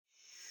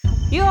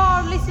You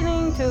are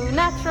listening to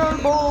Natural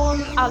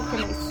Born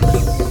Alchemist.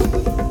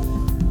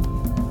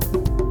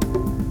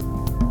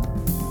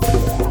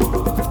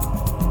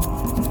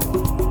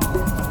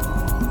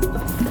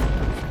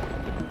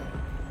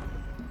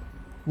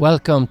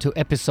 Welcome to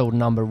episode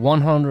number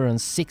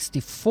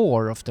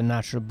 164 of the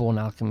Natural Born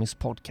Alchemist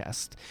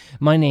podcast.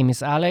 My name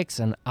is Alex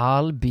and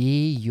I'll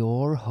be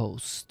your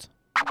host.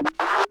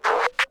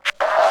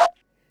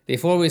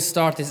 Before we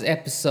start this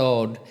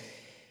episode,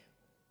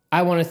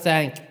 I want to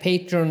thank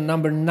patron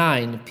number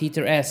 9,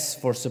 Peter S.,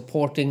 for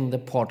supporting the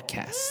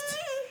podcast.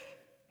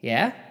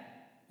 Yeah?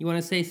 You want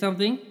to say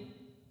something?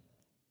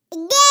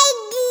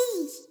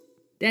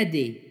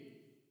 Daddy.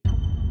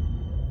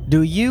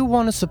 Do you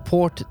want to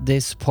support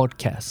this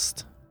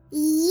podcast?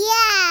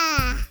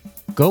 Yeah!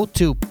 Go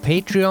to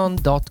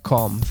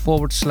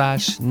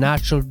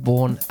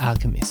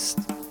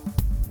patreon.com/naturalbornalchemist.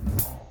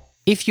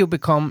 If you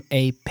become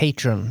a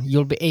patron,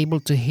 you'll be able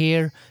to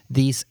hear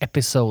these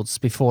episodes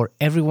before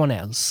everyone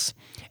else,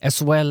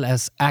 as well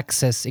as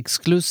access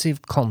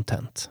exclusive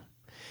content.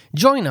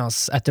 Join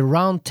us at the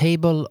round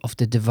table of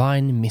the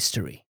divine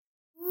mystery.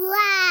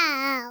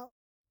 Wow!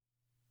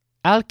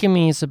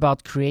 Alchemy is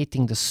about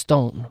creating the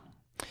stone,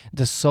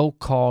 the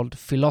so-called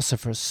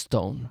philosopher's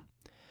stone.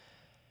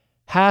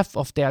 Half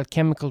of the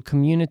alchemical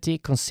community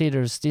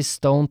considers this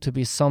stone to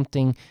be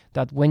something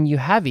that when you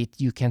have it,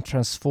 you can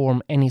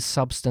transform any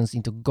substance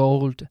into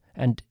gold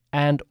and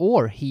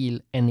or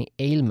heal any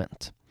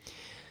ailment.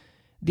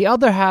 The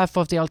other half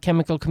of the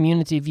alchemical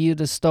community view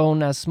the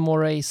stone as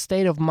more a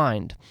state of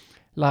mind,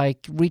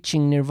 like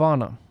reaching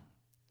nirvana.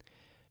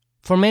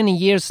 For many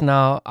years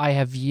now, I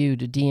have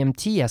viewed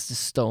DMT as the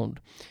stone,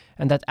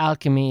 and that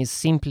alchemy is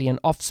simply an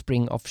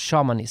offspring of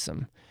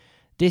shamanism.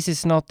 This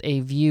is not a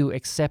view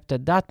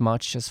accepted that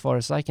much, as far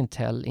as I can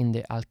tell, in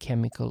the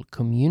alchemical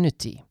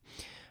community.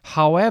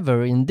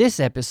 However, in this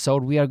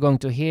episode, we are going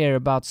to hear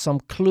about some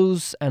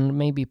clues and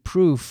maybe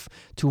proof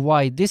to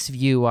why this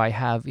view I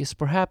have is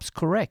perhaps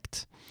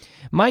correct.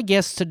 My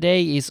guest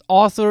today is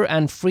author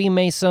and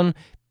Freemason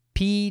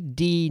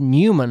P.D.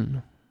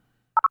 Newman.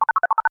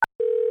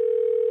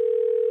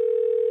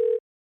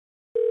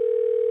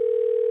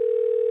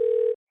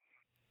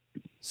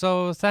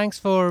 So, thanks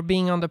for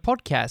being on the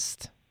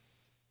podcast.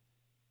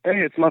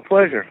 Hey, it's my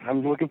pleasure.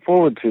 I'm looking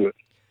forward to it.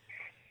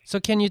 So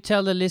can you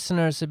tell the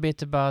listeners a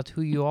bit about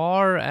who you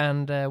are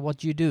and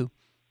what you do?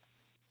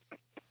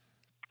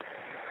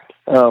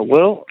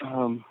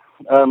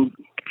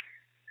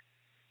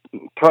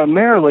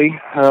 Primarily,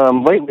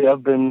 lately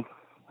I've been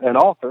an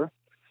author,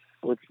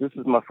 which this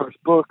is my first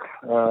book,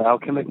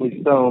 Alchemically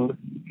Stoned.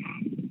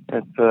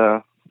 It's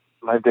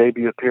my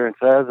debut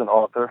appearance as an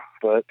author,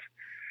 but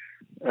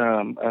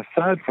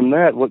aside from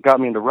that, what got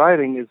me into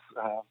writing is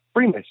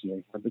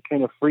Freemasonry. I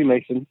became a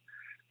Freemason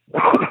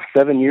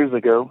 7 years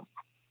ago,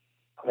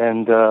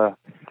 and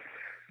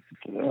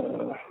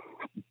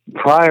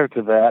prior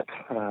to that,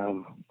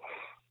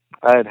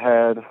 I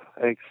had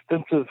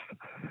extensive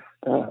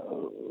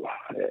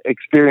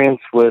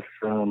experience with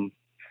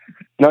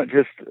not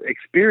just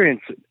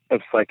experience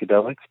of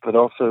psychedelics, but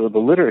also the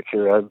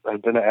literature. I've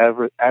been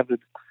an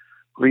avid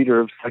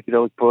reader of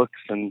psychedelic books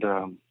and,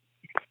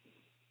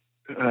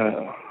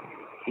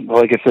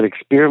 like I said,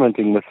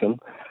 experimenting with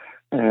them.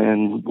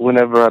 And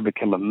whenever I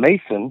became a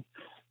Mason,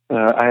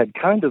 I had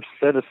kind of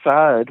set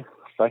aside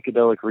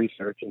psychedelic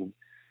research and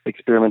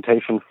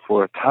experimentation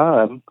for a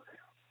time.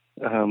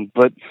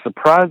 But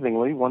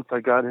surprisingly, once I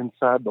got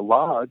inside the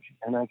lodge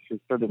and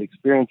actually started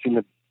experiencing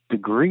the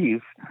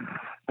degrees,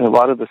 a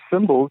lot of the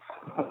symbols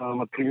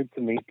appeared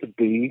to me to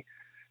be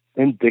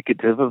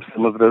indicative of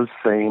some of those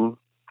same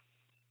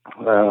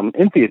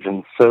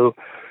entheogens. So,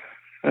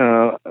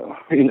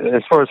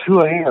 as far as who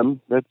I am,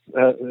 that's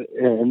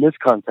in this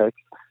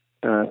context,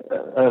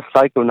 a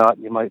psychonaut,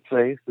 you might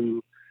say,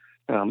 who,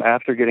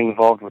 after getting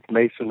involved with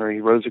Masonry,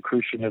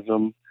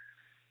 Rosicrucianism,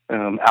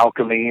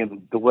 alchemy,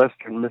 and the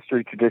Western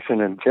mystery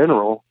tradition in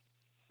general,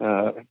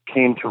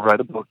 came to write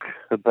a book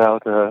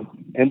about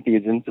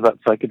entheogens, about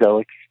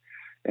psychedelics,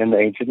 and the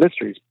ancient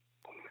mysteries,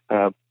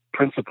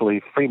 principally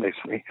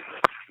Freemasonry.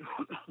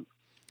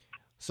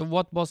 So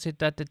what was it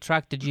that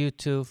attracted you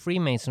to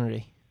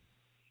Freemasonry?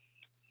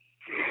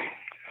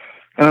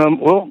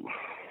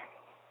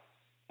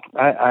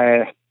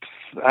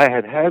 I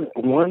had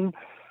one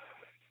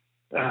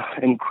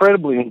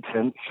incredibly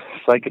intense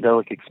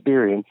psychedelic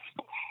experience,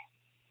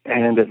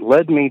 and it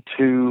led me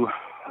to,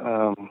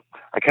 I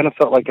kind of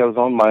felt like I was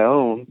on my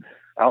own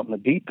out in the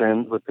deep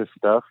end with this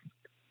stuff,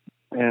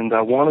 and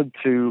I wanted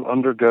to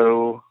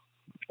undergo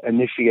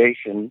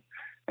initiation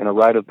and a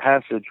rite of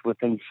passage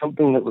within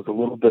something that was a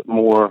little bit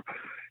more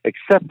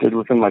accepted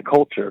within my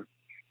culture.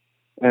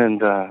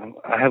 And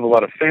I have a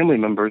lot of family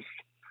members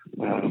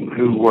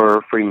who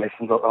were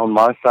Freemasons on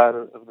my side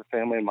of the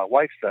family and my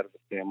wife's side of the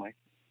family.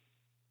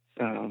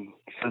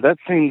 So that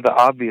seemed the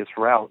obvious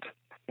route.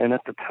 And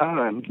at the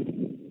time,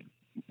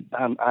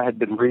 I had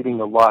been reading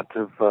a lot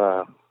of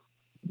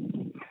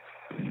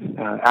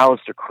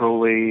Aleister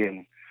Crowley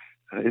and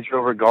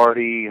Israel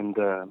Regardie and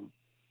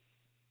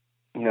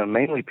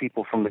mainly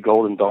people from the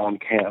Golden Dawn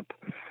camp.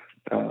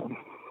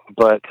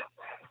 But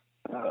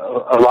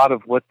a lot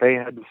of what they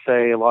had to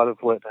say, a lot of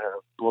what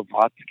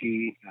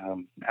Blavatsky,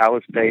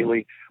 Alice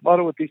Bailey, a lot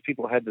of what these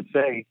people had to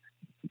say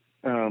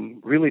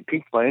really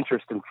piqued my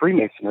interest in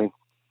Freemasonry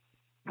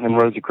and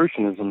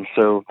Rosicrucianism.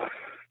 So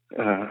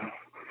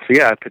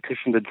yeah, I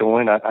petitioned to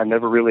join. I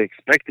never really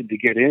expected to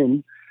get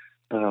in,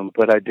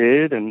 but I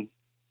did, and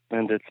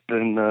it's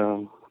been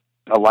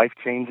a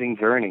life-changing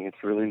journey.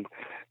 It's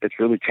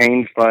really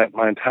changed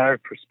my entire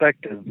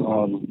perspective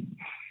on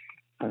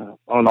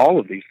all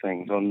of these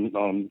things,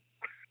 on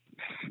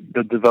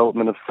the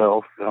development of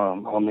self,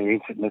 on the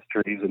ancient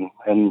mysteries,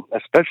 and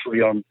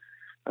especially on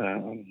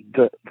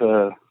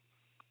the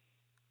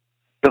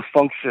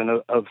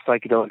function of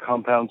psychedelic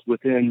compounds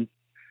within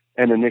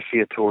an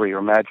initiatory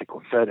or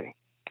magical setting.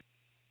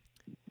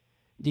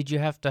 Did you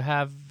have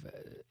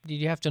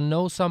to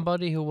know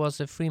somebody who was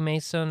a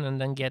Freemason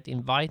and then get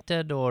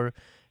invited, or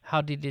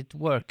how did it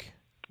work?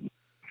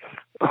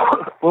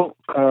 Well,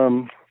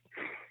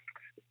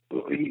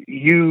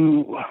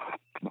 you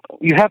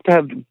have to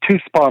have two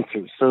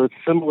sponsors, so it's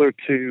similar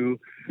to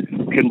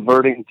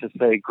converting to,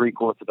 say,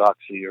 Greek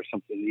Orthodoxy or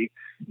something.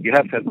 You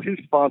have to have two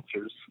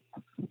sponsors,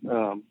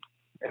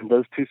 and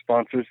those two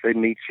sponsors, they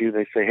meet you.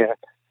 They say, "Hey,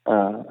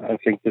 I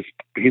think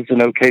he's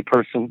an okay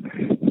person.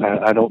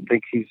 I don't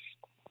think he's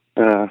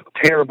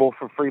terrible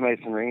for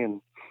Freemasonry,"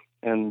 and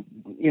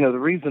the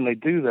reason they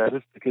do that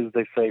is because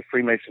they say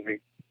Freemasonry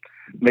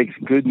makes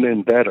good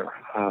men better.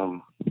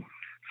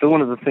 So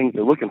one of the things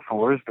they're looking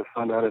for is to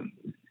find out if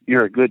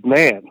you're a good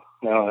man.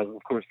 Now,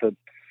 of course,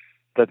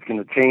 that's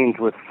going to change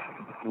with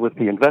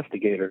the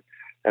investigator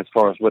as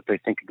far as what they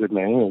think a good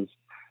man is.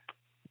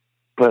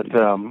 But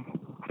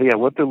yeah,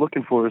 what they're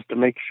looking for is to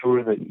make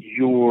sure that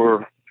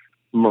your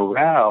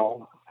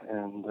morale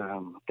and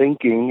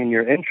thinking and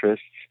your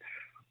interests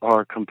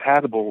are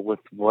compatible with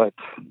what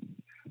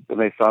the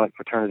Masonic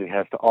fraternity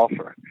has to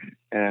offer.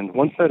 And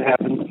once that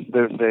happens,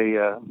 there's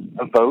a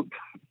vote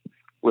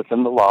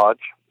within the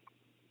lodge.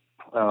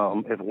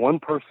 If one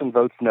person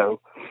votes no,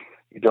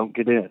 you don't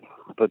get in.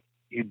 But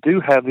you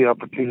do have the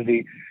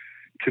opportunity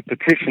to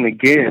petition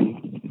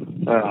again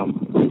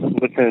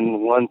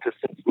within 1 to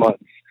 6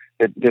 months.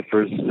 It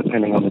differs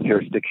depending on the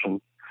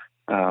jurisdiction.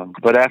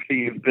 But after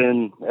you've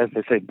been, as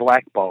they say,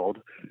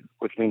 blackballed,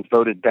 which means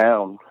voted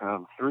down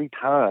 3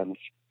 times,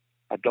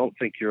 I don't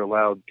think you're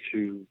allowed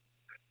to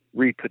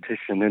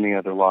re-petition any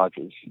other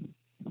lodges.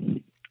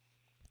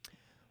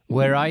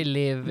 Where I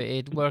live,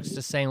 it works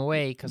the same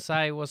way, because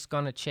I was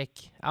going to check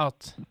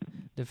out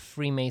the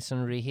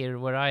Freemasonry here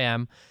where I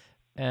am,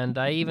 and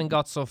I even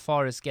got so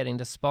far as getting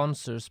the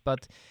sponsors,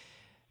 but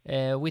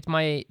with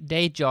my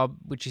day job,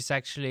 which is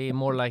actually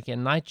more like a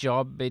night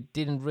job, it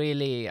didn't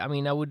really, I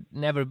would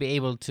never be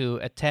able to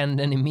attend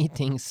any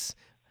meetings,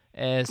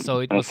 so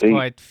it was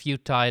quite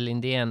futile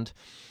in the end.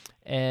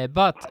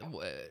 But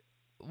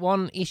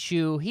one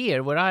issue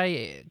here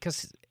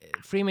because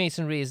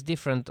Freemasonry is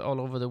different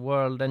all over the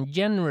world, and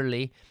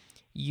generally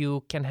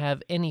you can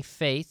have any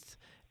faith,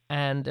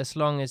 and as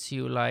long as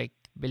you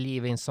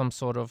believe in some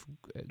sort of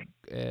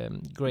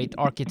great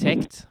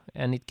architect,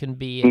 and it can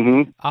be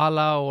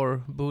Allah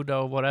or Buddha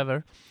or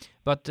whatever,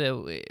 but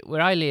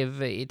where I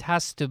live, it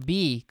has to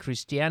be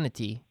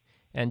Christianity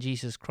and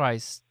Jesus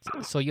Christ,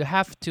 so you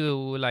have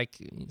to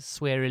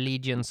swear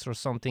allegiance or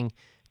something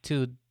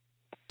to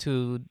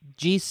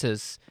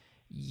Jesus.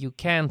 You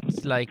can't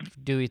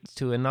do it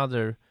to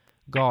another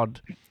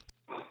God.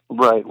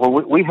 Right. Well,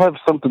 we have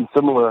something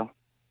similar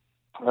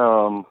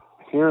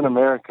here in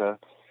America.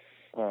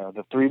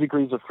 The 3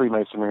 degrees of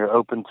Freemasonry are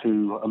open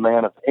to a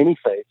man of any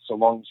faith, so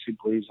long as he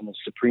believes in the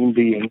supreme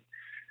being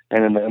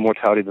and in the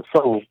immortality of the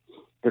soul.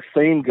 The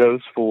same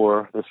goes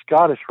for the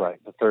Scottish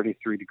Rite, the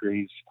 33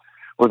 degrees,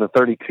 or the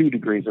 32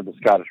 degrees of the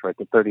Scottish Rite.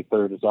 The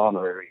 33rd is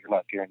honorary. You're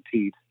not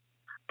guaranteed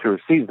to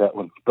receive that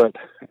one. But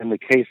in the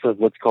case of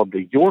what's called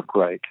the York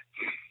Rite,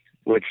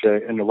 which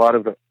in a lot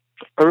of the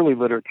early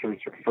literature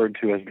is referred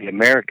to as the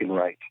American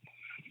Rite,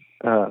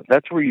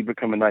 that's where you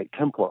become a Knight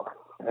Templar.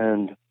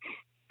 And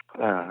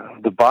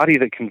the body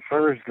that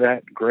confers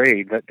that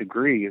grade, that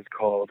degree, is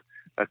called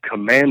a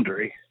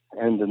commandery.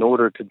 And in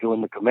order to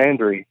join the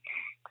commandery,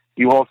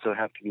 you also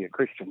have to be a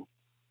Christian.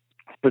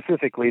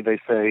 Specifically, they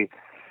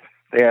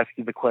ask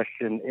you the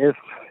question, if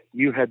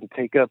you had to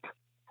take up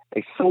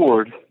a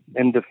sword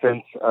in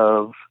defense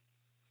of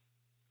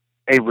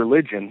a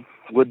religion,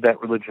 would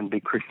that religion be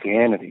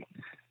Christianity?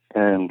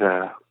 And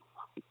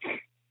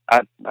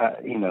I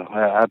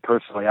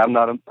personally,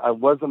 I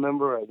was a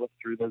member. I went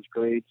through those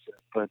grades,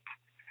 but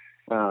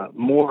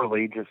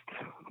morally, just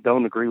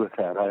don't agree with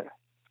that.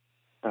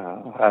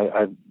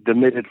 I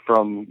demitted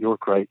from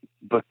York Rite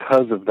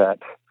because of that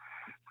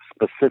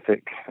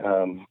specific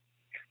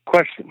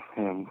question.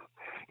 And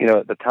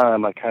at the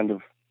time, I kind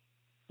of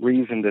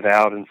reasoned it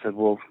out and said,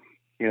 well,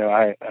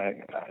 I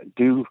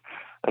do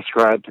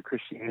ascribe to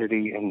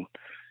Christianity and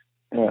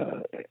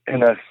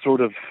in a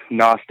sort of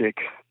Gnostic,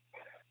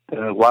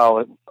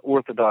 while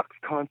Orthodox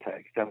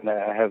context.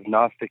 I have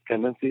Gnostic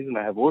tendencies and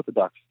I have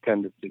Orthodox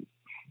tendencies.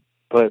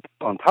 But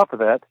on top of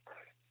that,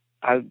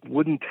 I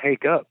wouldn't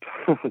take up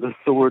the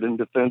sword in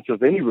defense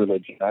of any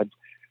religion. I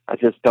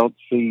just don't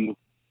see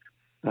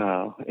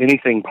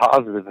anything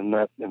positive in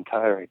that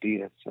entire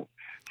idea. So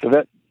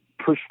that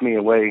pushed me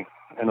away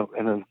in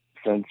a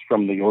sense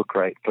from the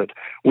Yorkite. But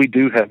we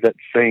do have that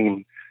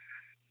same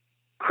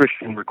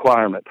Christian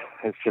requirement.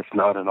 It's just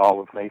not in all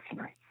of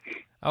Masonry.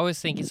 I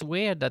always think it's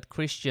weird that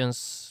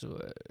Christians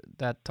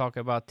that talk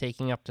about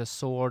taking up the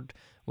sword,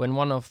 when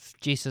one of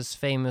Jesus'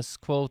 famous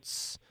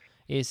quotes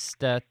is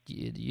that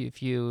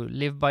if you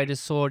live by the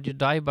sword, you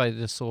die by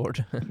the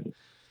sword.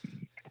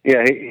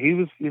 Yeah, he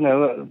was,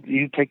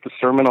 you take the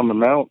Sermon on the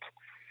Mount,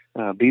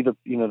 be the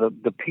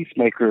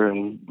peacemaker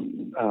and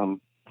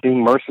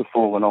being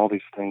merciful and all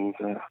these things.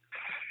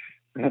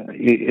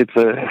 It's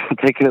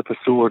taking up a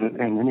sword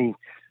in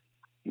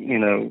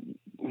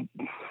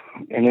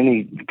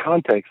any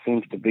context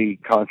seems to be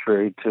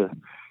contrary to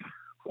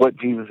what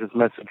Jesus'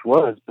 message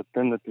was. But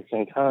then at the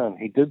same time,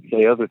 he did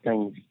say other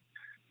things.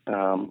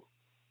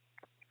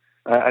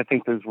 I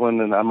think there's one,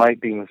 and I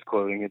might be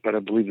misquoting it, but I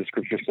believe the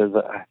scripture says,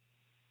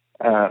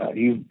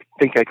 you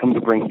think I come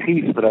to bring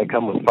peace, but I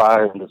come with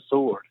fire and a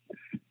sword.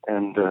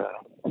 And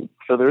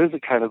so there is a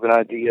kind of an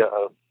idea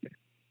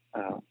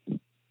of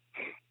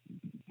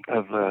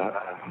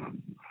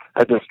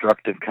a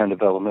destructive kind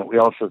of element. We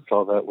also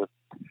saw that with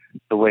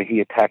the way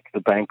he attacked the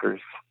bankers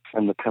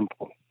in the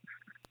temple.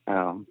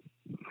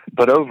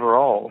 But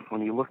overall,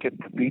 when you look at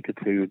the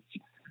Beatitudes,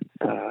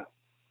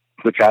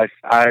 which I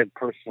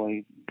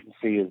personally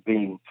see as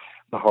being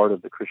the heart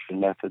of the Christian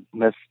message,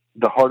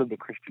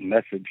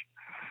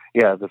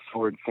 yeah, the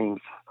sword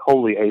seems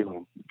wholly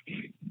alien.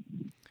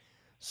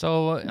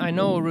 So I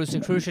know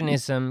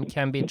Rosicrucianism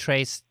can be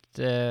traced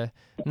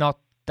not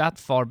that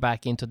far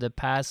back into the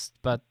past,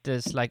 but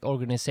there's like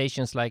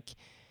organizations like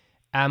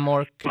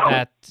Amorc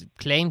that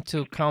claim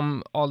to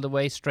come all the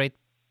way straight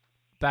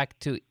back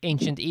to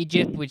ancient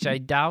Egypt, which I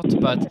doubt,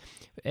 but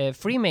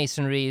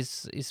Freemasonry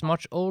is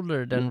much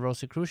older than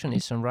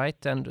Rosicrucianism,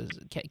 right? And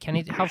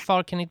how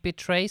far can it be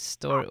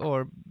traced,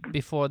 or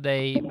before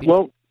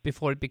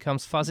before it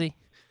becomes fuzzy?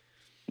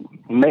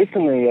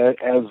 Masonry,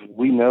 as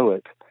we know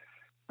it,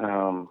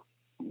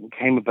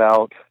 came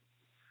about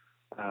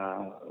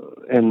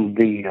in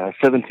the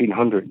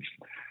 1700s.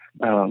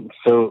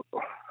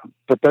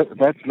 But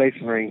that's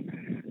Masonry,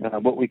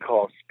 what we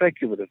call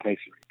speculative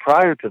Masonry.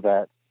 Prior to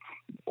that,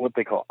 what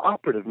they call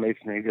operative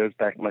Masonry goes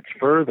back much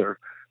further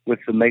with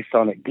the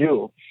Masonic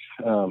guilds,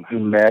 who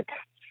met.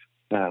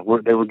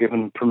 They were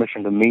given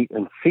permission to meet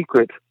in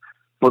secret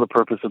for the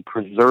purpose of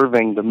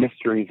preserving the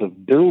mysteries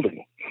of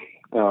building.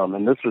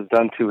 And this was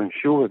done to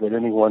ensure that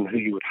anyone who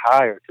you would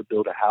hire to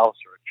build a house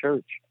or a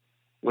church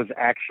was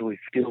actually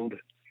skilled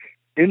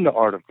in the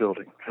art of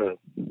building. So,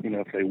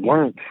 if they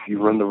weren't,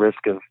 you run the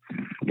risk of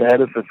the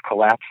edifice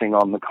collapsing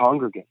on the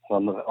congregants,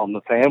 on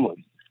the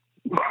families.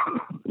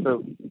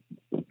 So,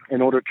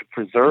 in order to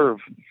preserve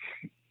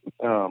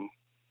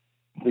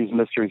these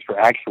mysteries for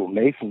actual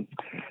Masons,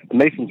 the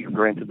Masons were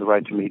granted the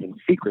right to meet in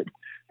secret.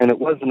 And it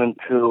wasn't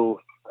until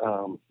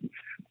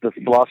the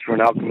philosopher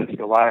and alchemist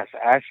Elias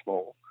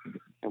Ashmole,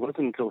 it wasn't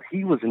until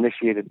he was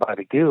initiated by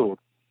the guild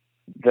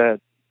that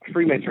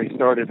Freemasonry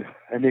started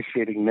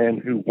initiating men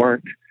who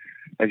weren't,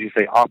 as you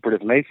say,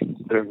 operative Masons.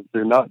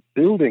 They're not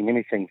building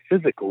anything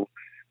physical.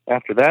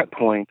 After that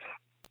point,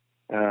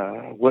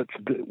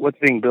 what's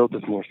being built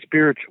is more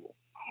spiritual,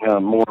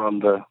 more on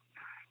the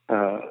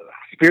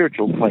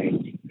spiritual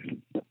plane.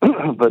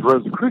 But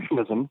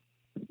Rosicrucianism,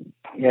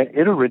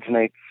 it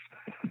originates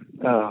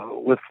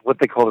with what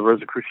they call the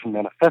Rosicrucian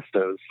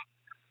Manifestos,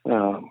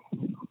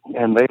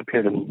 and they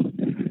appeared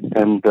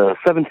in the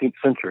 17th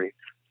century.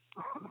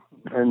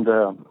 And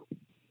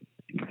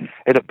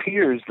it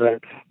appears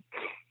that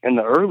in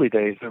the early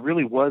days, there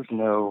really was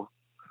no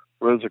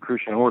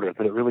Rosicrucian order,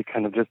 that it really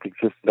kind of just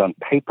existed on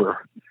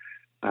paper.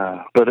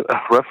 But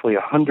roughly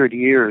 100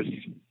 years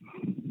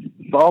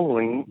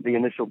following the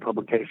initial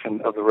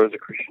publication of the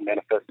Rosicrucian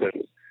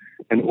Manifestos,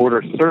 an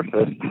order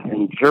surfaced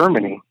in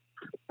Germany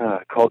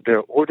called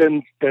Der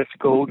Orden des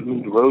Gold-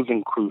 und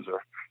Rosenkreuz,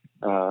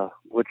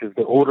 which is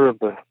the Order of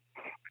the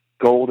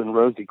Gold and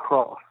Rosy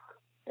Cross.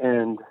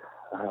 And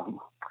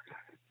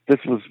this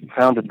was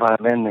founded by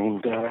a man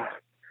named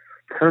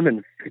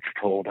Hermann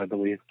Fichtold, I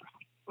believe.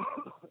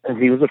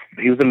 And he was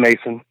a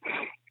Mason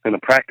and a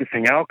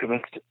practicing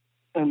alchemist.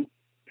 And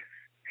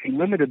he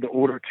limited the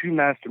order to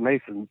Master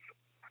Masons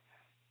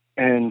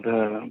and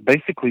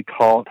basically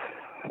taught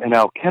an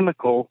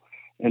alchemical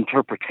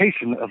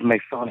interpretation of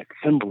Masonic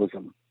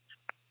symbolism.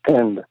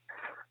 And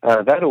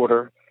that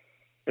order,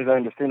 as I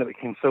understand it,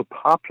 became so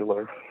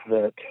popular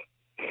that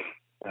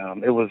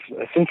it was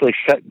essentially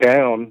shut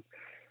down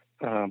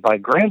by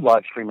Grand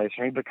Lodge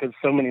Freemasonry because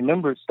so many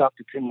members stopped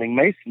attending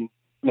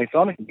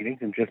Masonic meetings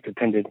and just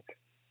attended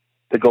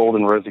the Gold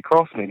and Rosy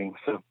Cross meetings.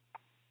 So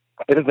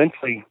it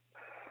eventually,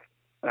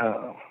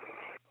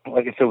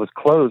 like I said, was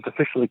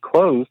officially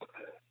closed.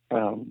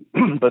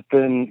 But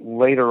then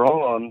later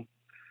on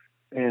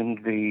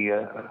in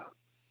the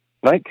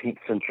 19th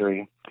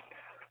century,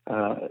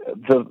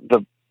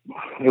 the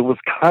it was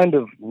kind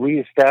of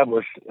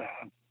reestablished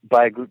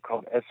by a group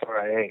called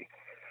SRIA,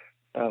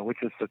 which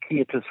is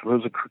Societas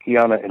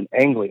Rosicruciana in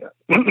Anglia.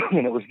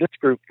 And it was this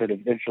group that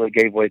eventually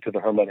gave way to the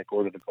Hermetic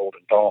Order of the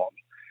Golden Dawn.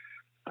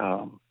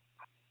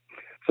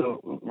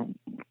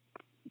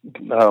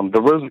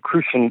 The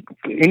Rosicrucian,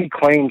 any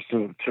claims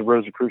to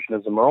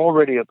Rosicrucianism are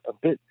already a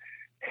bit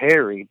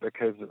hairy,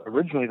 because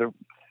originally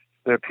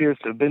there appears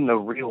to have been no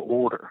real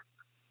order,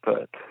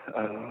 but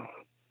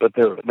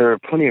there are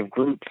plenty of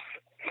groups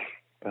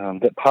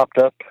that popped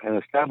up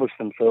and established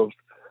themselves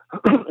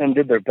and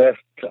did their best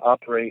to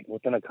operate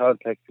within a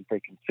context that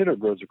they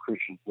considered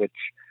Rosicrucian,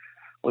 which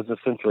was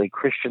essentially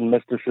Christian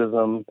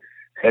mysticism,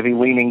 heavy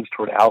leanings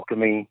toward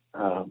alchemy,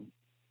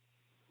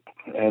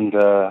 and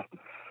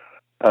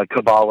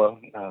Kabbalah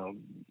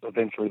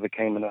eventually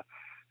became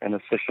an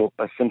essential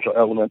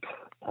element.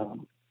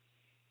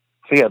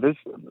 This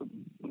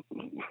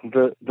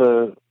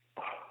the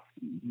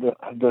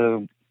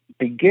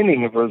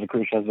beginning of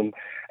Rosicrucianism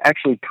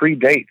actually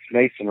predates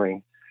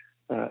Masonry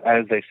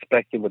as a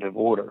speculative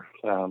order.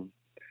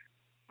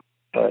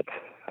 But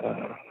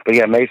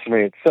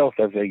Masonry itself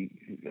as the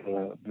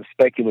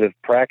speculative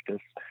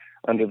practice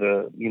under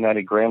the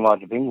United Grand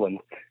Lodge of England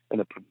and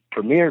the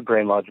Premier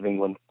Grand Lodge of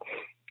England,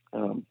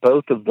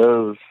 both of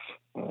those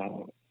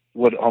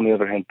would, on the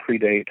other hand,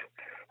 predate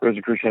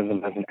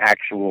Rosicrucianism as an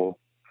actual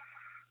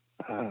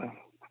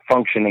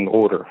functioning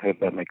order, if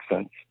that makes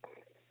sense.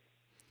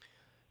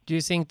 Do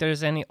you think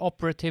there's any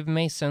operative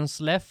Masons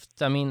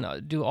left? I mean,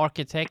 do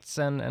architects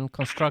and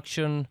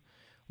construction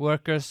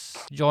workers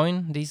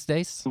join these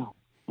days?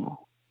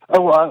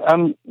 Oh, well,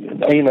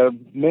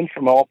 men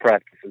from all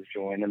practices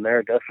join, and there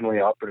are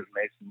definitely operative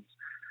Masons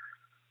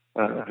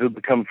who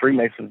become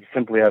Freemasons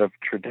simply out of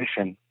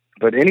tradition.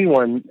 But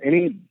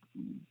any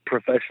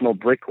professional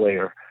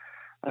bricklayer,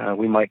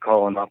 we might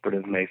call an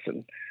operative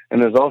Mason.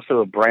 And there's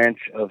also a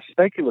branch of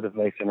speculative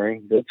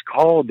Masonry that's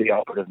called the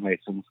operative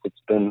Masons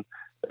that's been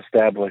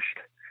established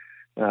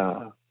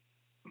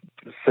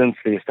since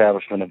the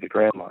establishment of the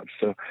Grand Lodge.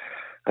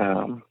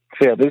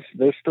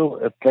 There's still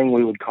a thing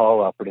we would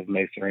call operative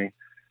Masonry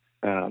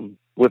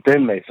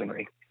within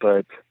Masonry.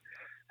 But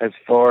as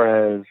far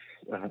as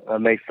a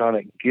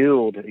Masonic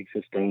guild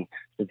existing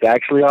that's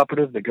actually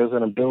operative, that goes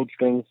in and builds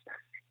things,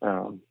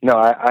 no,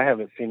 I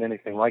haven't seen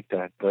anything like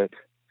that. But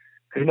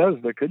who knows?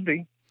 There could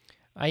be.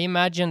 I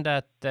imagine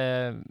that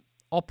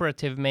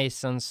operative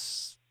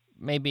Masons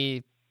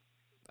maybe,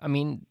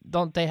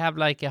 don't they have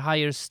like a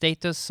higher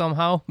status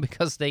somehow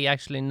because they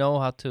actually know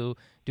how to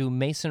do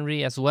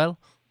masonry as well?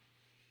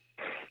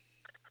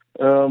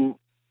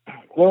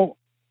 Well,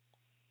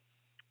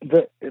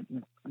 the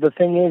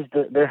thing is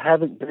that there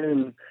haven't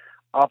been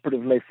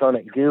operative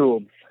Masonic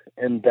guilds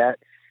in that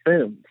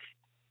sense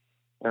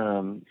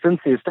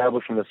since the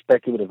establishment of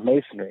speculative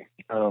Masonry.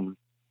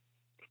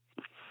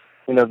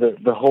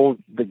 The whole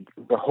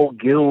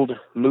guild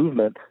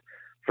movement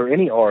for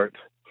any art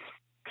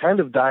kind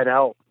of died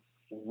out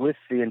with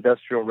the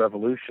Industrial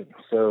Revolution.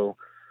 So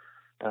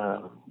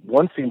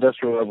once the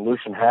Industrial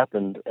Revolution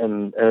happened,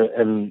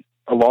 and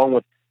along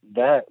with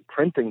that,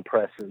 printing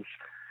presses,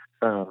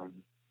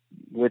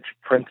 which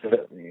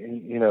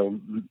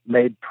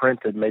made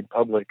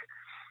public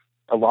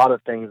a lot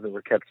of things that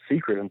were kept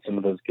secret in some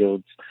of those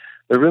guilds,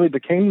 there really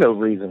became no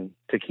reason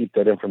to keep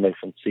that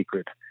information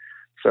secret.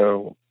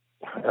 So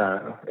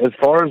as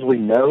far as we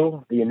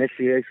know, the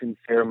initiation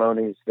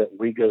ceremonies that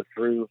we go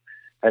through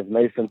as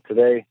Masons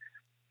today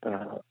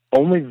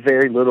only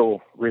very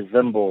little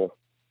resemble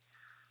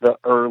the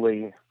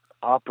early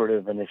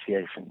operative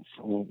initiations.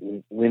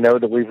 We know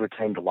that we've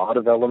retained a lot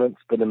of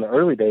elements, but in the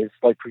early days,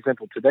 like for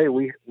example today,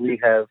 we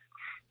have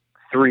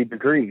 3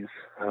 degrees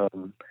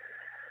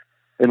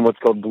in what's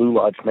called Blue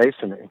Lodge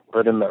Masonry.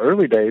 But in the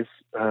early days,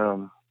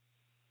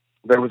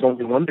 there was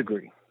only 1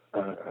 degree.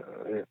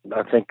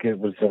 I think it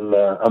was in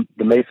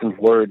the Mason's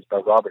Words by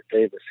Robert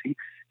Davis.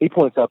 He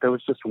points out there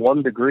was just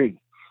 1 degree.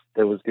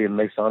 There was the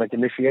Masonic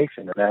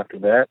initiation, and after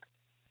that,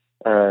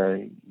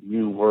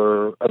 you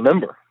were a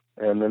member.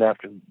 And then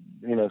after,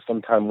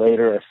 sometime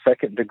later, a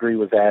 2nd degree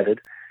was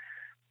added,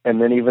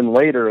 and then even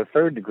later, a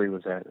 3rd degree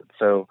was added.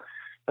 So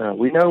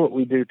we know what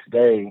we do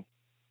today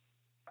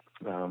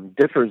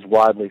differs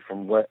widely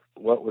from what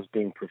was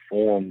being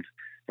performed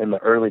in the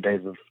early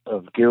days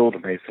of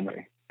guild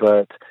Masonry.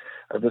 But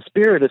the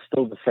spirit is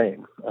still the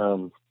same.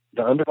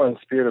 The underlying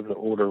spirit of the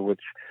order,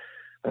 which,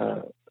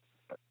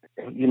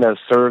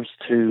 serves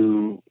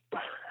to,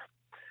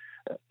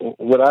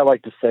 what I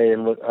like to say,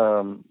 and what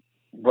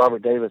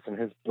Robert Davis in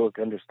his book,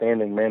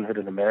 Understanding Manhood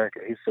in America,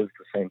 he says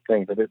the same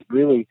thing, that it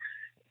really,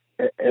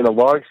 in a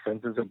large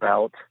sense, is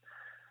about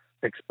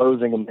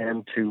exposing a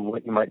man to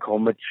what you might call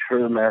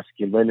mature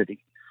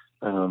masculinity,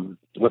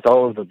 with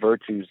all of the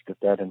virtues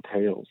that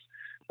entails.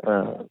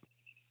 A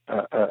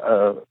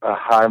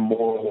high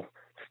moral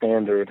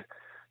standard,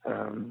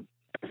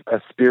 a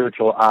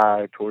spiritual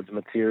eye towards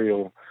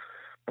material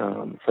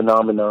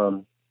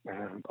phenomenon.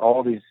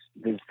 All these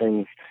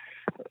things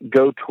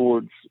go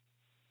towards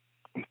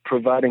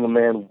providing a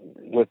man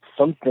with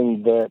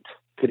something that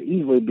could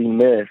easily be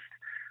missed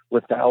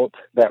without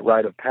that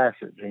rite of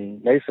passage.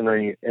 And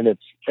Masonry, at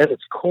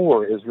its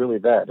core, is really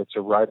that. It's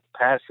a rite of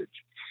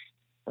passage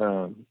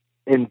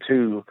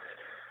into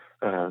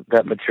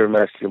that mature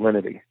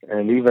masculinity.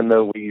 And even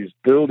though we use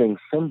building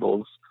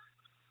symbols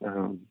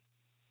and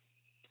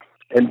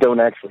don't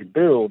actually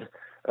build,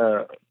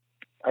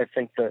 I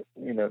think that,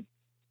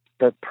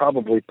 that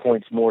probably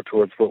points more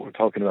towards what we're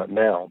talking about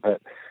now,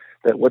 that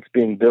what's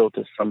being built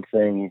is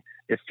something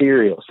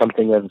ethereal,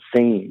 something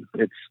unseen.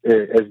 It's,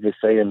 as they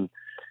say in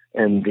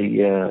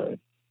the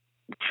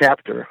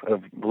chapter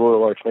of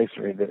Royal Arch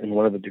Masonry, that in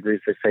one of the degrees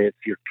they say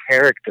it's your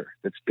character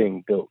that's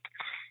being built.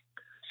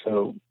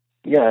 So,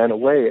 yeah, in a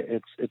way,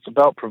 it's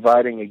about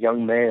providing a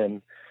young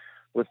man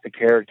with the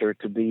character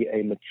to be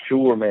a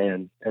mature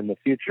man in the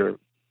future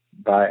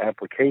by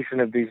application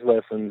of these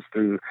lessons,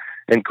 through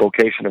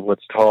inculcation of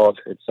what's taught,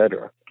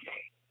 etc.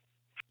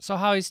 So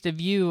how is the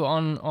view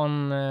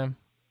on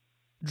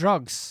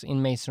drugs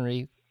in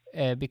Masonry?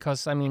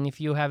 Because, I mean,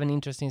 if you have an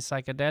interest in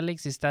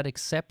psychedelics, is that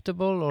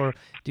acceptable, or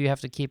do you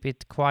have to keep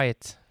it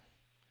quiet?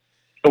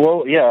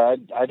 Well, yeah,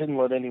 I didn't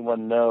let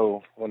anyone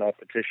know when I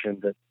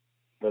petitioned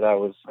that I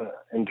was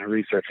into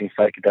researching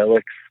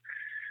psychedelics.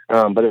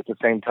 But at the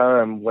same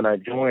time, when I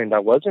joined, I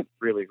wasn't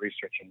really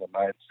researching them.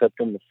 I had set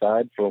them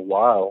aside for a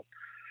while,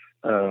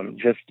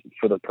 just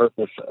for the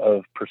purpose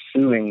of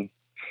pursuing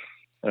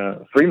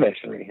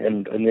Freemasonry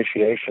and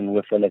initiation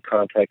within a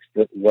context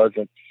that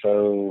wasn't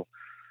so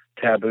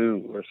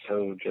taboo or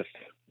so, just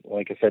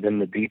like I said, in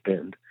the deep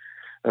end.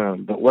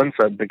 But once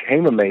I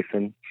became a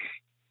Mason,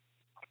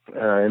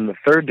 in the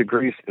third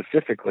degree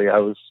specifically, I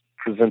was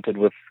presented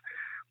with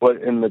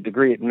what in the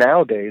degree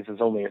nowadays is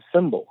only a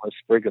symbol, a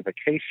sprig of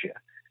acacia,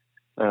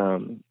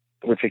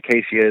 which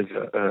acacia is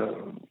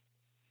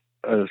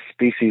a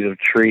species of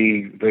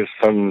tree. There's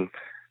some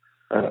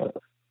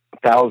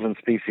 1,000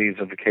 species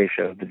of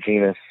acacia, the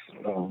genus,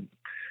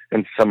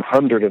 and some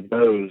 100 of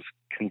those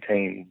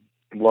contain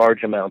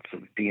large amounts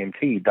of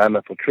DMT,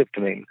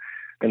 dimethyltryptamine,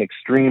 an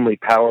extremely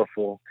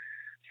powerful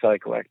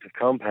psychoactive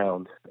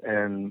compound.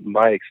 And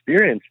my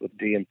experience with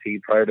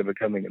DMT prior to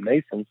becoming a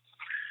Mason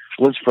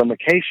was from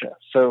acacia.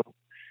 So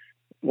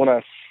when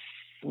I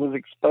was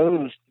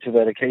exposed to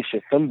that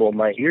acacia symbol,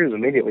 my ears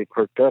immediately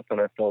perked up,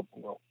 and I thought,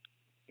 well,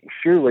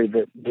 surely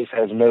that this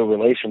has no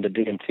relation to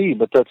DMT,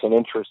 but that's an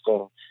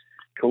interesting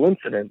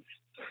coincidence.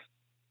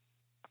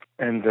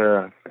 And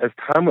as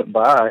time went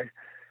by,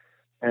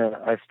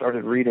 I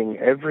started reading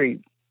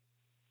every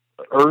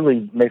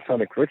early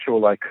Masonic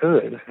ritual I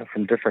could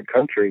from different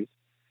countries,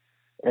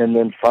 and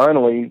then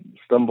finally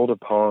stumbled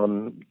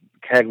upon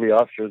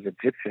Cagliostro's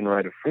Egyptian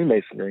Rite of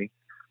Freemasonry,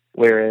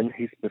 wherein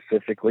he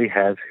specifically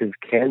has his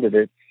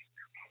candidates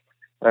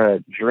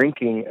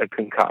drinking a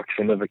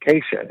concoction of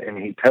acacia. And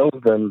he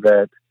tells them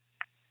that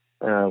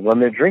when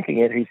they're drinking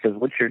it, he says,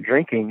 what you're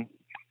drinking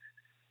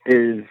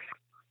is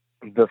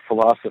the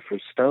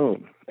Philosopher's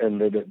Stone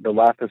and the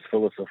Lapis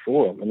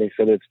Philosophorum. And he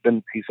said it's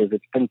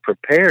been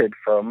prepared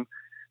from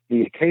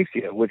the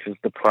acacia, which is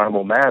the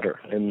primal matter.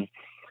 And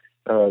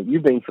you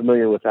being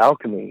familiar with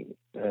alchemy,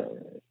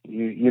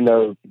 you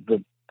know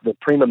the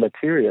prima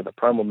materia, the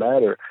primal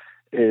matter,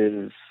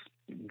 is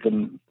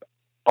the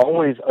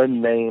always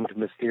unnamed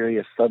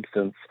mysterious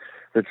substance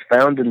that's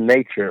found in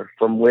nature,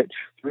 from which,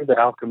 through the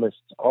alchemist's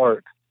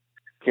art,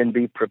 can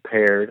be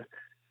prepared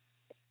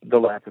the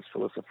Lapis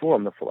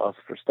Philosophorum, the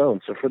Philosopher's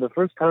Stone. So for the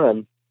first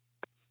time,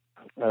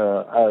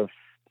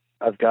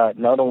 I've got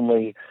not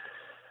only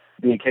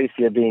the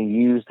acacia being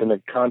used in a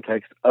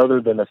context other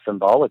than a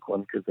symbolic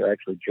one, because they're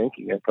actually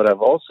drinking it, but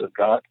I've also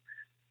got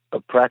a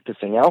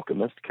practicing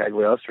alchemist,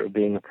 Cagliostro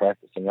being a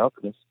practicing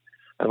alchemist.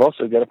 I've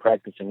also got a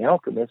practicing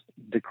alchemist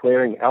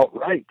declaring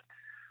outright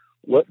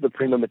what the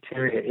prima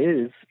materia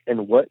is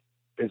and what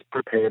is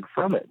prepared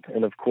from it.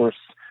 And of course,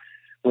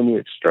 when you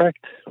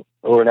extract,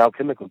 or in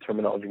alchemical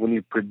terminology, when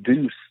you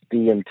produce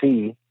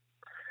DMT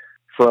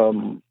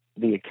from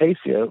the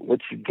acacia, what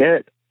you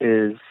get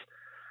is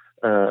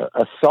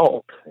a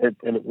salt,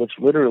 which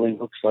literally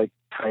looks like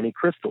tiny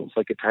crystals,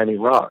 like a tiny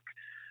rock.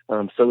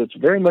 So it's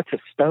very much a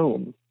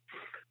stone,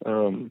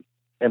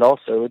 and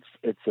also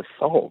it's a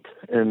salt.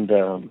 And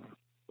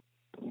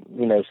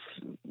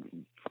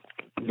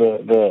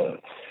the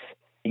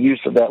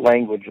use of that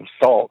language of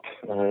salt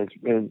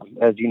is,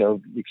 as you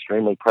know,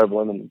 extremely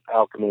prevalent in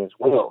alchemy as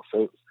well.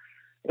 So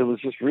it was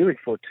just really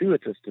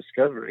fortuitous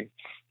discovery.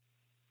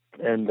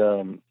 And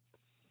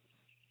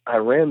I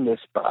ran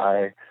this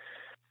by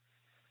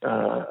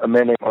a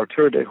man named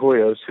Arturo de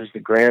Hoyos, who's the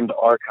Grand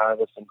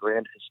Archivist and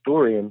Grand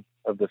Historian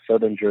of the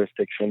Southern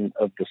Jurisdiction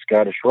of the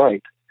Scottish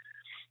Rite,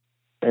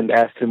 and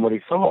asked him what he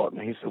thought.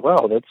 And he said,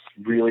 wow, that's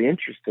really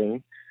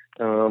interesting.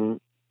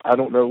 I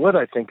don't know what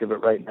I think of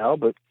it right now,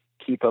 but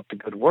keep up the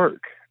good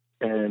work.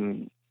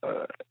 And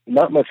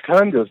not much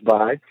time goes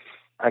by,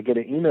 I get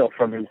an email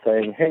from him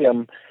saying, hey,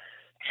 I'm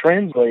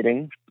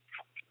translating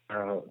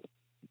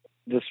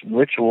this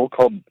ritual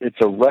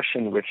it's a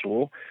Russian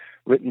ritual,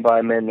 written by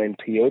a man named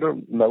Pyotr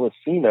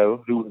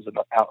Melesino, who was a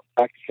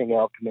practicing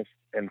alchemist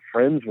and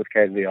friends with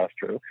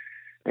Cagliostro.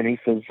 And he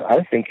says,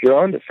 I think you're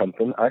onto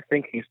something. I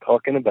think he's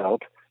talking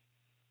about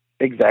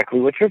exactly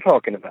what you're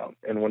talking about.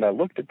 And when I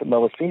looked at the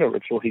Mélissina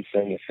ritual, he's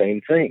saying the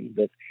same thing,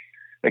 that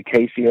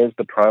acacia is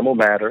the primal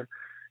matter,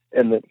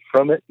 and that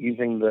from it,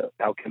 using the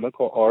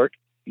alchemical art,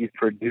 you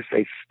produce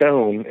a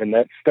stone, and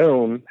that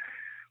stone,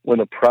 when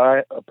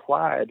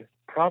applied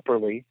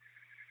properly,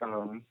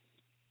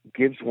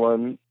 gives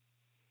one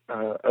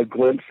a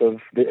glimpse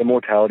of the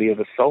immortality of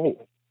a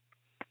soul.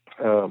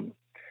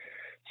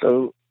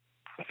 So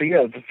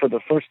yeah, for the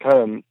first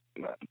time,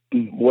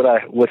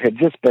 what had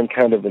just been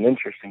kind of an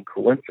interesting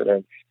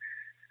coincidence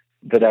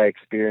that I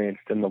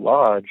experienced in the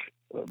lodge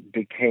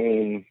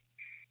became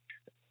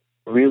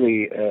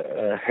really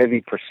a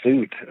heavy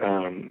pursuit,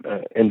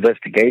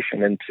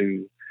 investigation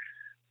into,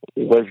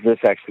 was this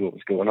actually what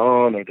was going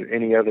on? Are there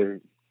any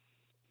other,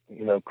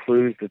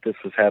 clues that this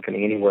was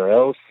happening anywhere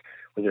else?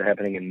 Was it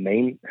happening in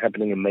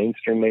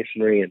mainstream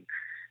masonry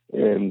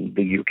in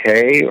the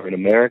UK or in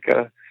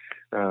America?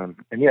 So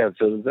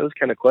those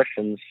kind of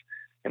questions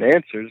and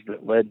answers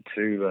that led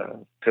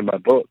to my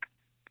book.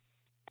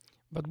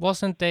 But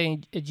wasn't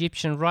the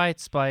Egyptian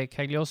rites by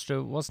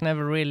Cagliostro was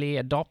never really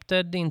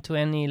adopted into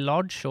any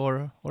lodge,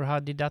 or how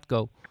did that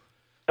go?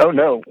 Oh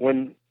no!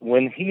 When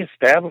he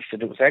established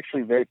it, it was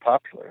actually very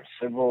popular.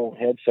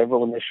 Had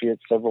several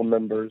initiates, several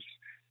members.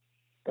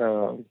 He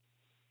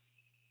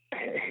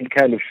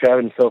kind of shot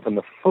himself in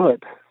the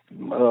foot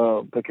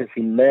because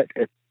he met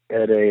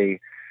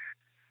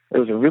there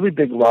was a really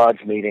big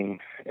lodge meeting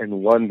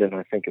in London,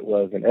 I think it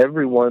was, and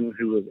anyone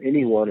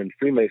in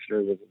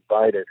Freemasonry was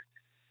invited.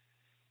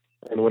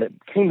 And when it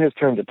came his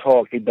turn to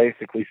talk, he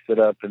basically stood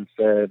up and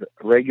said,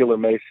 regular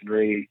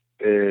Masonry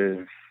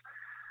is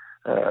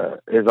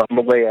on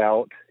the way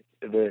out,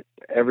 that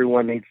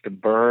everyone needs to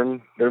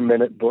burn their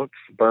minute books,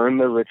 burn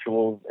their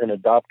rituals, and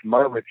adopt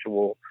my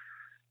ritual,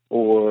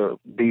 or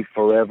be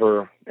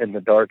forever in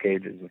the dark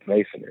ages of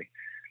Masonry.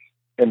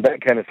 And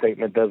that kind of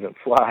statement doesn't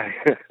fly.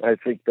 I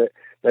think that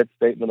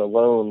statement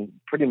alone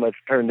pretty much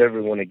turned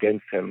everyone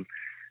against him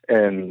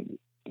and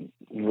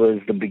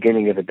was the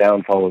beginning of the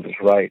downfall of his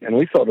rite. And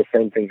we saw the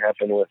same thing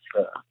happen with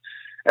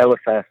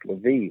Eliphas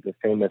Levi, the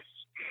famous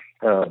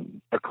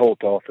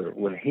occult author.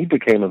 When he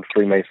became a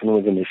Freemason,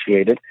 was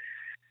initiated,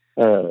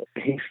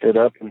 he stood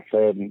up and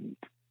said,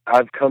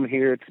 I've come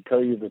here to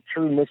tell you the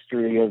true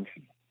mystery of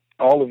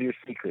all of your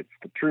secrets,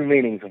 the true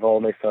meanings of all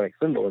Masonic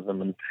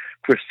symbolism, and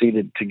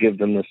proceeded to give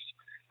them this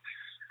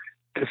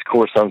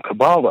discourse on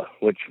Kabbalah,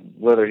 which,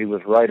 whether he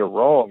was right or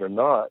wrong or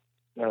not,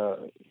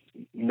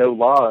 no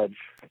lodge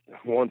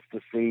wants to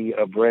see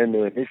a brand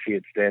new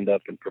initiate stand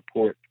up and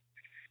purport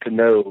to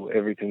know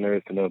everything there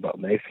is to know about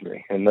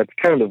Masonry. And that's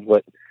kind of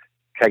what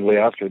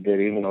Cagliostro did,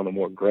 even on a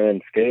more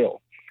grand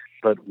scale.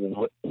 But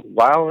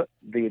while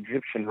the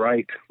Egyptian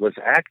rite was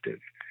active,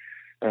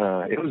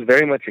 it was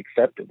very much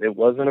accepted. It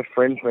wasn't a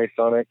fringe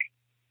Masonic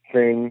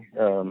thing.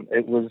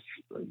 It was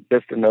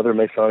just another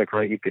Masonic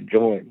rite you could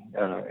join.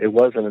 It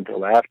wasn't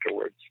until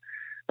afterwards,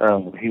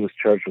 when he was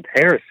charged with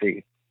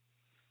heresy,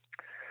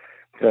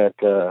 that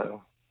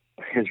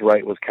his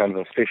rite was kind of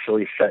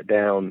officially shut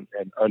down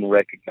and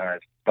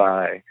unrecognized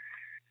by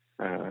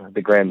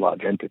the Grand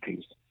Lodge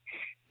entities.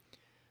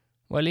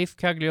 Well, if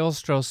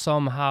Cagliostro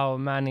somehow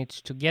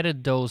managed to get a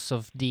dose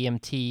of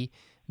DMT,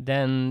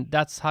 then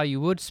that's how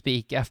you would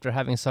speak after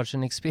having such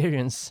an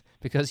experience,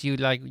 because you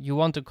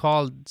want to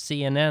call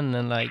CNN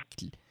and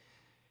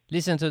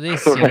listen to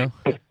this,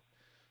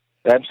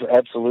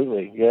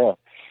 Absolutely, yeah.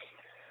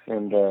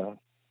 And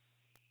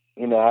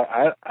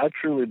I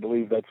truly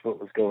believe that's what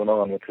was going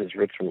on with his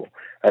ritual.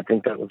 I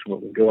think that was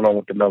what was going on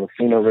with the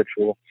Mélissina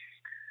ritual.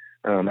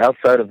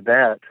 Outside of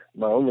that,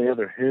 my only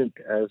other hint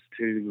as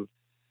to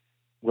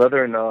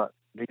whether or not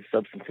these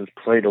substances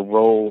played a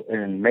role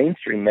in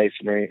mainstream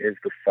Masonry is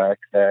the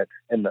fact that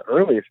in the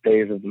earliest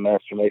days of the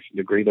Master Mason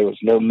degree, there was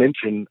no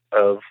mention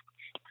of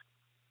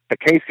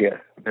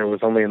acacia. There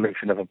was only a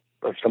mention of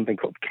something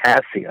called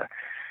cassia,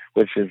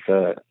 which is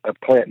a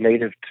plant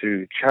native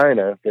to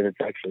China that is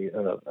actually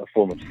a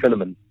form of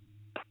cinnamon.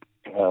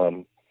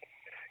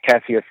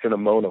 Cassia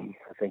cinnamonum,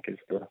 I think, is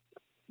the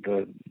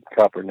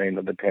proper name,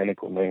 the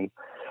botanical name.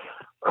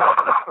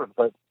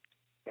 But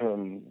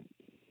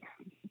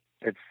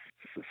it's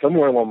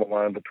somewhere along the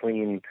line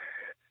between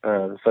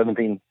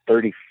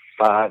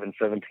 1735 and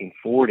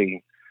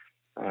 1740.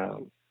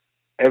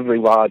 Every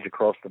lodge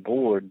across the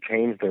board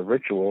changed their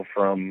ritual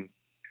from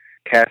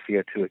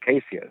cassia to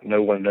acacia.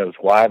 No one knows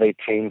why they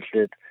changed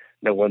it.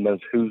 No one knows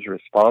who's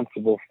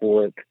responsible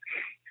for it.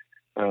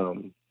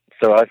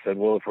 So I said,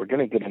 well, if we're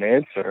going to get an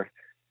answer,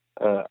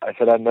 I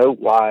said, I know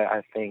why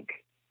I think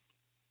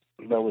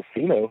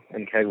Mélissina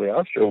and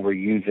Cagliostro were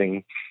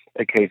using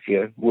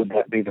acacia. Would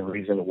that be the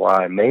reason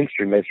why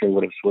mainstream Masonry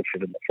would have switched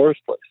it in the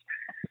first place?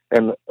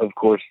 And of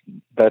course,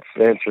 that's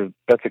the answer.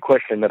 That's a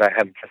question that I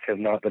have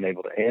not been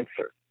able to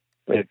answer,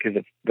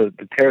 because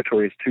the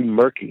territory is too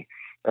murky.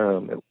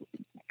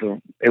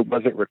 It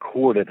wasn't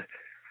recorded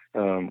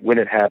when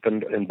it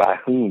happened and by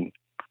whom.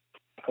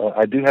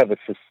 I do have a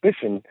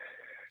suspicion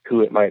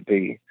who it might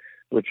be,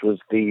 which was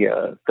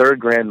the third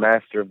Grand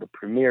Master of the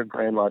premier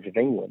Grand Lodge of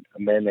England, a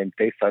man named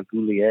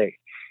Desaguliers.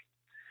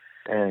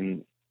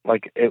 And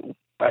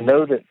I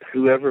know that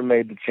whoever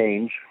made the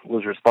change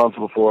was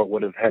responsible for it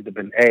would have had to have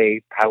been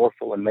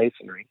powerful in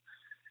masonry,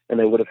 and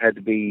they would have had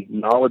to be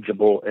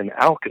knowledgeable in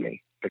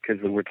alchemy, because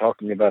we were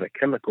talking about a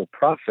chemical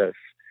process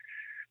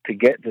to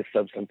get this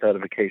substance out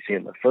of acacia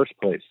in the first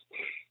place.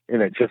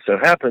 And it just so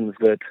happens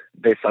that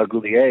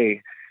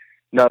Desaguliers,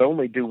 not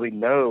only do we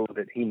know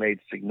that he made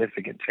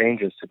significant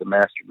changes to the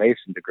Master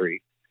Mason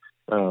degree,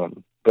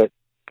 but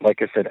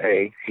like I said,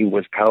 he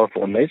was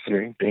powerful in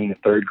masonry, being the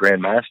third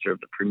Grand Master of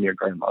the premier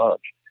Grand Lodge.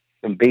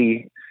 And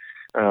B,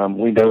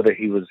 we know that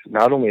he was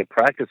not only a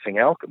practicing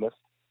alchemist,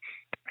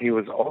 he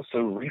was also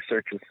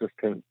research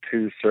assistant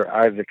to Sir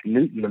Isaac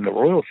Newton in the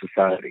Royal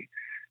Society.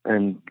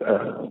 And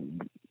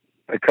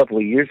a couple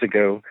of years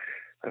ago,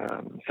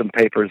 some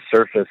papers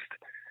surfaced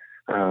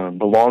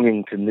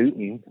belonging to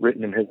Newton,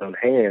 written in his own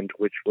hand,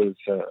 which was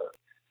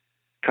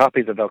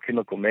copies of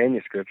alchemical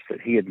manuscripts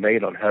that he had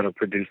made on how to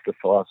produce the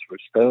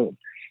Philosopher's Stone.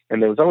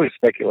 And there was always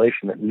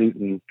speculation that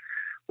Newton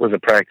was a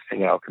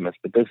practicing alchemist,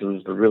 but this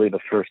was really the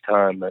first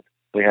time that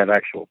we had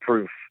actual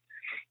proof.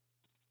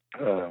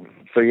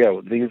 So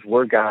yeah, these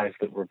were guys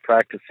that were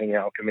practicing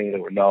alchemy, that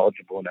were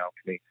knowledgeable in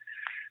alchemy.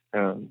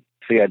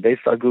 So yeah,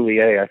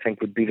 Desaguliers, I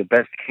think, would be the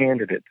best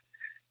candidate,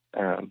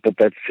 but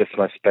that's just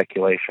my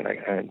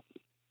speculation.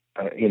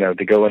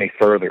 To go any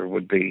further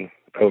would be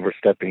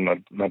overstepping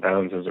my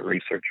bounds as a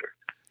researcher.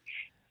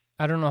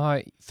 I don't know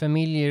how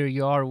familiar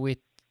you are with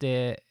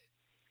the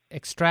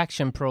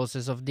extraction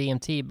process of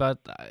DMT, but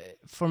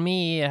for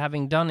me,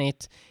 having done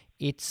it,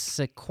 it's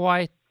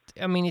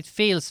it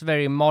feels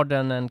very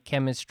modern and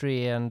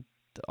chemistry and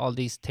all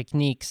these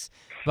techniques.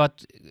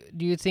 But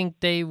do you think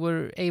they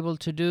were able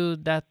to do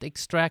that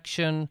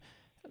extraction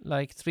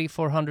like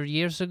 300-400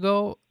 years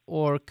ago,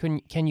 or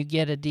can you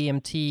get a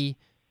DMT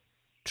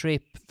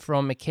trip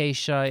from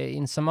acacia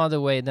in some other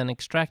way than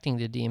extracting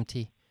the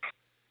DMT?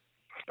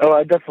 Oh,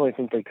 I definitely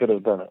think they could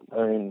have done it.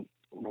 I mean,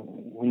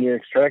 when you're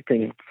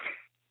extracting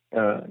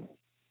DMT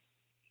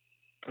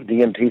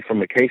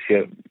from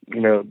acacia,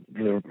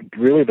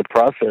 really the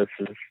process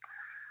is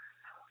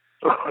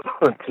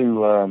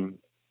to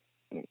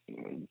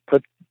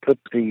put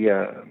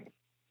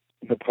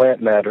the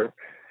plant matter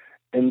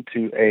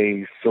into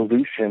a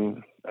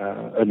solution,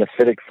 an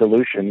acidic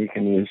solution. You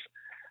can use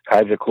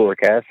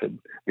hydrochloric acid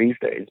these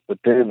days, but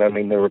then,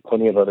 there were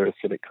plenty of other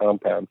acidic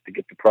compounds to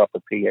get the proper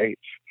pH.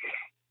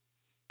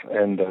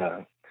 And,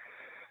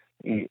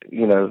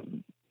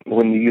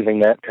 when you're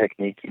using that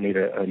technique, you need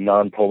a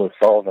non-polar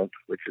solvent,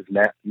 which is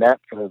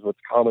naphtha is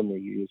what's commonly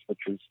used,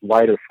 which is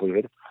lighter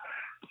fluid.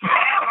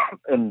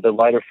 And the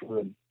lighter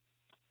fluid,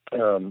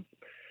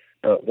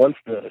 once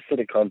the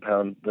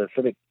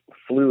acidic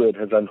fluid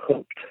has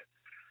unhooked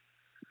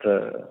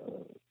the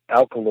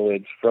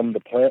alkaloids from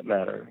the plant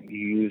matter, you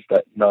use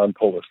that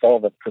non-polar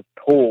solvent to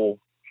pull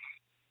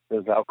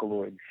those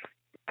alkaloids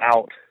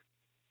out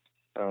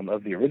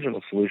of the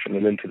original solution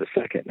and into the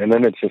second. And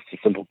then it's just a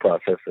simple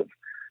process of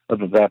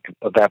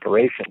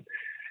evaporation.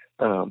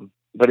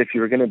 But if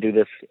you were going to do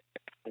this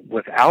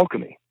with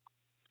alchemy,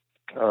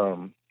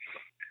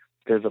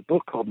 there's a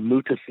book called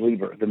Mutus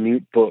Liber, the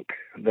Mute Book,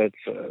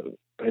 that's a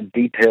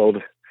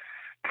detailed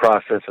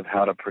process of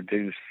how to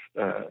produce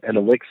an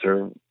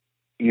elixir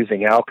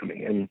using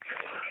alchemy. And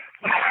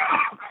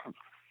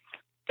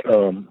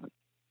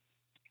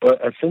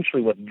but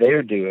essentially what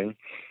they're doing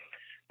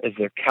is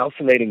they're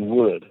calcinating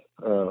wood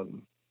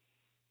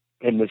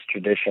in this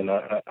tradition.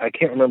 I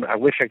can't remember. I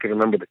wish I could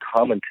remember the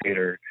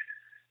commentator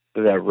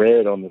that I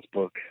read on this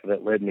book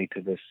that led me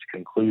to this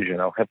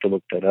conclusion. I'll have to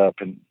look that up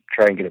and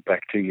try and get it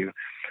back to you.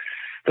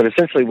 But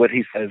essentially what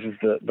he says is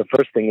the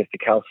first thing is to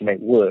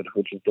calcinate wood,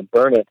 which is to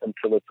burn it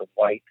until it's a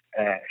white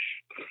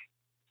ash.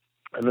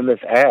 And then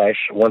this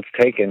ash, once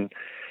taken,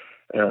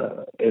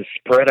 is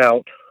spread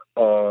out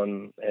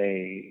on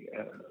a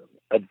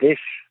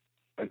dish,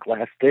 a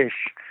glass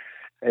dish,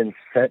 and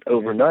set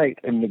overnight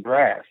in the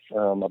grass,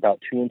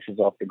 about 2 inches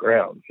off the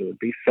ground. So it would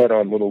be set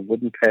on little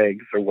wooden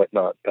pegs or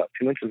whatnot, about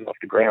 2 inches off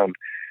the ground,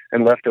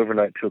 and left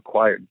overnight to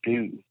acquire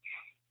dew.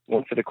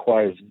 Once it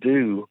acquires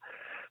dew,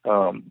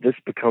 this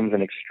becomes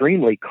an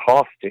extremely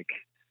caustic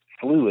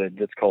fluid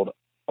that's called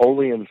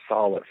oleum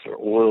salus, or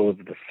oil of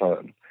the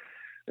sun.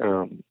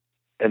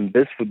 And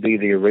this would be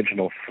the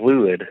original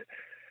fluid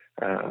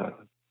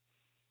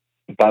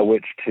by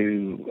which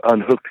to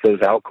unhook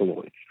those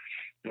alkaloids.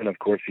 And of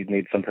course, you'd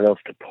need something else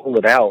to pull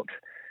it out.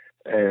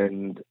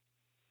 And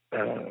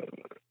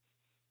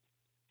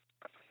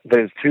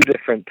there's two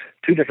different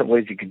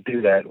ways you could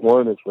do that.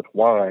 One is with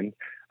wine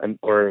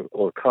or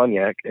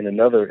cognac, and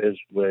another is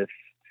with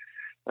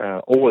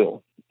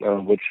oil,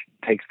 which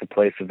takes the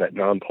place of that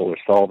non-polar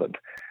solvent.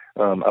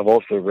 I've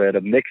also read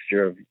a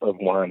mixture of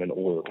wine and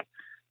oil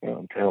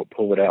to help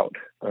pull it out.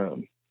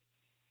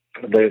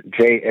 The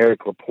J.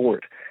 Eric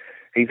Laporte,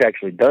 he's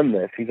actually done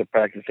this. He's a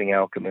practicing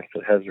alchemist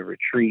that has a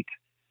retreat,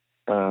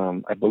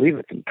 I believe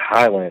it's in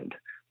Thailand,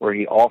 where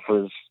he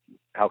offers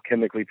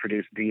alchemically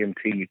produced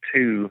DMT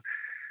to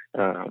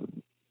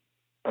um,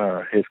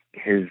 his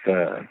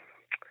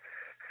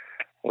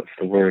what's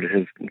the word?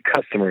 His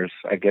customers,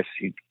 I guess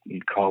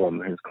you'd call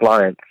them, his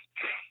clients.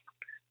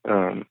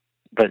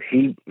 But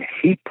he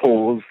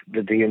pulls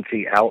the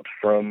DMT out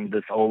from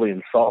this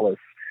olein solace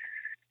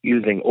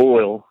using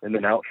oil, and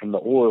then out from the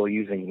oil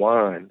using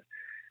wine,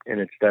 and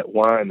it's that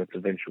wine that's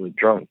eventually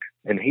drunk.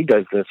 And he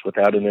does this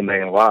without an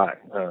MAOI.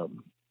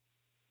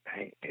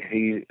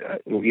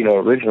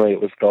 Originally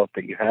it was thought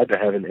that you had to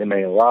have an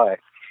MAOI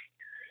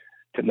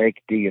to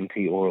make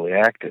DMT orally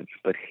active,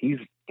 but he's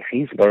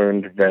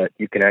learned that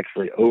you can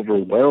actually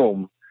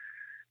overwhelm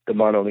the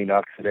monoamine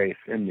oxidase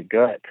in the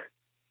gut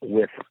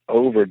with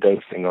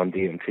overdosing on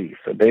DMT.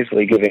 So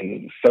basically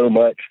giving so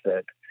much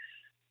that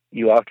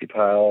you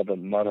occupy all the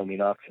monoamine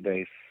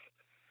oxidase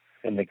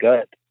in the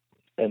gut,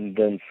 and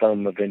then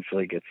some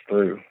eventually gets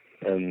through.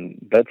 And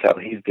that's how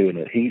he's doing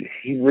it.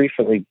 He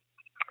recently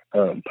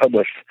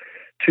published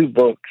 2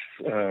 books,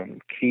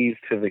 Keys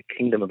to the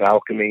Kingdom of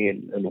Alchemy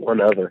and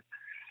one other,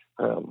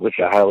 which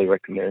I highly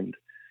recommend.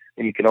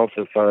 And you can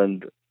also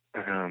find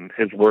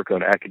his work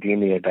on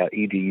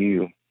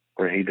academia.edu,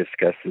 where he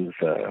discusses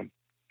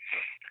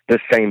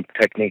this same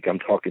technique I'm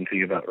talking to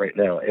you about right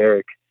now,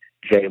 Eric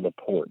J.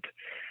 Laporte.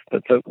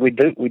 But so we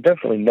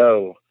definitely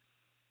know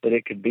that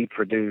it could be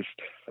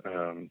produced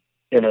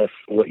in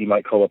what you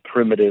might call a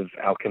primitive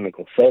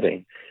alchemical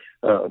setting,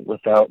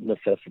 without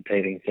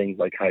necessitating things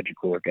like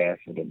hydrochloric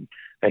acid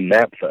and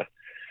naphtha.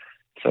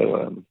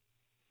 So,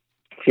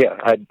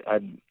 I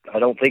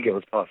don't think it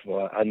was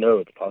possible. I know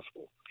it's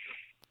possible.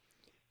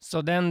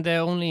 So then the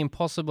only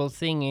impossible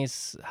thing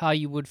is how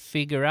you would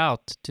figure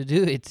out to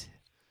do it.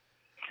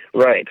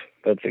 Right.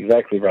 That's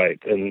exactly right.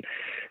 And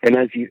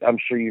as I'm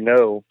sure you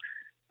know,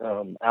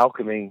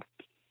 alchemy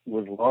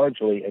was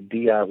largely a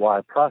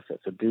DIY process,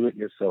 a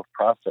do-it-yourself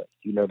process.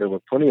 There were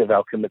plenty of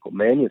alchemical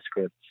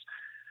manuscripts,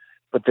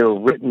 but they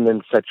were written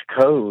in such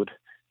code,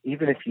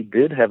 even if you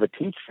did have a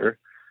teacher,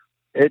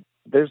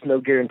 there's no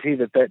guarantee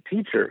that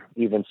teacher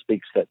even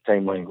speaks that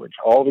same language.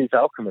 All these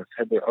alchemists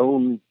had their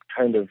own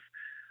kind of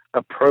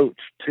approach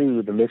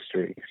to the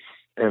mystery.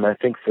 And I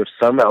think for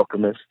some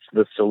alchemists,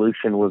 the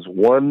solution was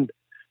one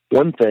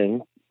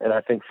thing, and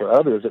I think for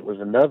others it was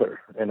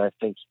another. And I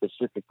think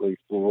specifically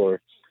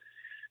for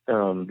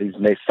these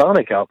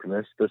Masonic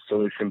alchemists, the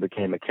solution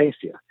became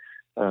acacia.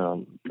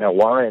 Now,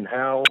 why and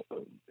how,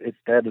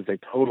 that is a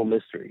total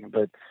mystery.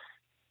 But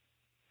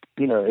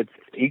it's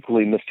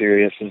equally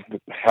mysterious as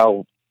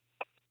how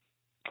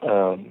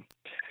the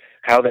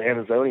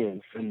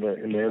Amazonians in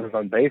the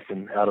Amazon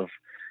basin, out of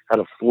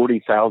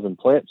 40,000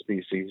 plant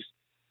species,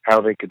 how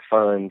they could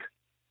find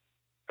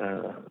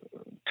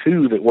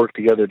 2 that work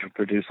together to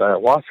produce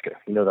ayahuasca.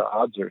 The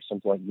odds are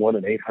something like 1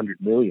 in 800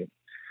 million.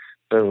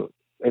 So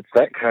it's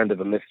that kind of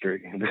a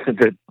mystery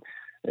that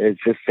it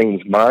just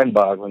seems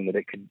mind-boggling that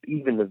it could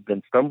even have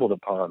been stumbled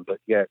upon, but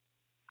yet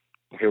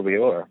here we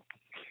are.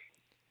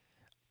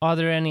 Are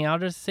there any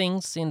other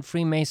things in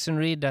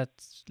Freemasonry that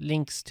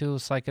links to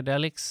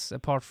psychedelics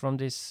apart from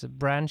this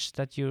branch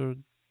that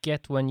you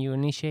get when you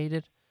initiate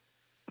it?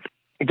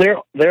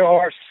 There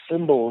are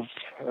symbols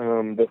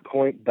that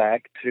point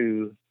back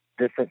to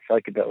different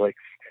psychedelics,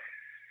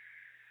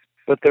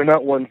 but they're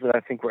not ones that I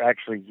think were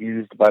actually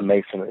used by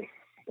Masonry.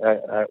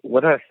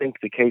 What I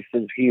think the case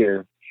is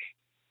here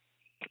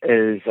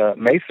is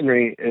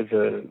Masonry is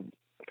a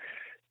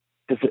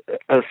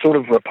sort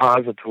of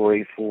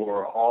repository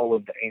for all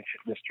of the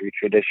ancient mystery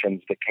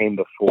traditions that came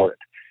before it.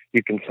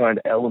 You can find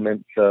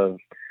elements of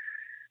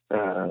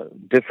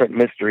different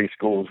mystery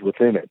schools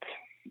within it.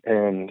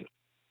 And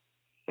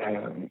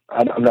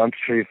I'm not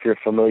sure if you're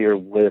familiar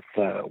with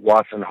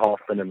Watson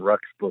Hoffman and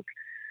Ruck's book,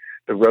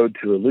 The Road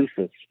to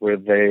Eleusis, where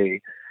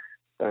they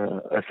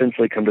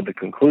essentially come to the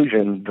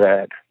conclusion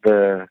that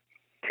the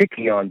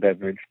Kykeon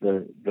beverage,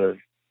 the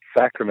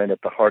sacrament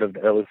at the heart of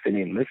the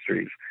Eleusinian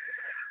mysteries,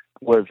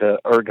 was a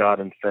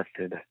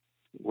ergot-infested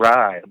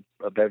rye,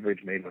 a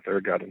beverage made with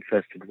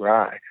ergot-infested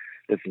rye.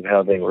 This is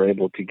how they were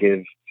able to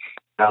give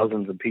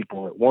thousands of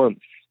people at once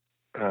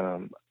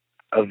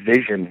a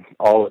vision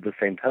all at the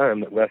same time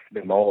that left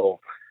them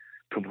all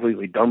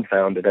completely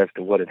dumbfounded as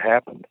to what had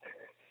happened.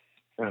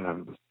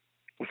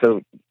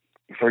 So,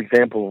 for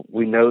example,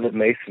 we know that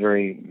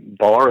Masonry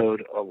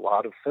borrowed a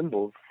lot of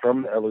symbols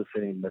from the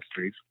Eleusinian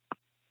mysteries,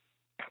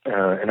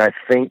 and I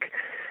think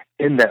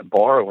in that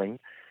borrowing,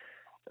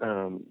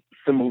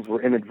 symbols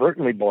were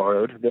inadvertently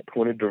borrowed that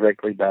pointed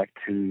directly back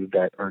to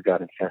that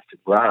ergot-infested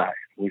rye.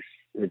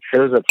 It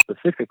shows up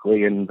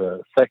specifically in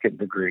the 2nd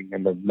degree,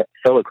 in the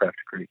Fellowcraft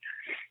degree.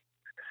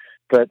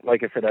 But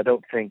like I said, I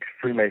don't think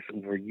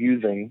Freemasons were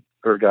using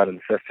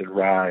ergot-infested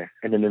rye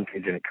in an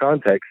entheogenic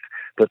context,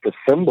 but the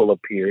symbol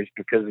appears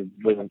because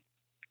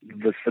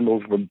the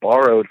symbols were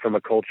borrowed from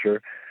a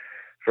culture,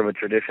 from a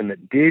tradition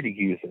that did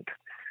use it.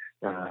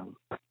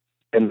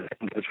 And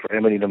as for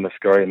Amanita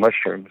muscaria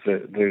mushrooms,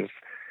 there's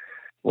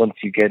once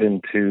you get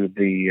into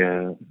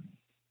the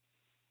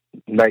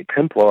Knight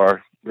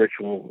Templar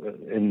ritual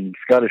in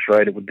Scottish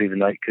Rite, it would be the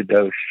Knight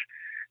Kadosh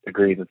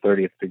degree, the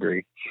 30th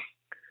degree.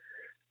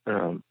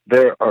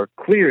 there are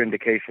clear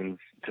indications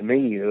to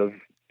me of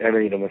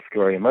Amanita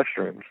muscaria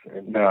mushrooms.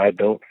 Now, I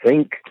don't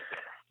think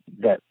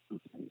that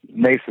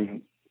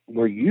Masons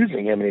were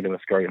using Amanita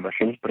muscaria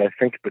mushrooms, but I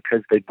think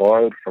because they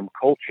borrowed from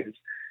cultures,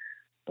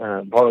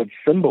 borrowed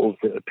symbols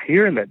that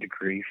appear in that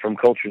degree from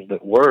cultures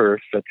that were,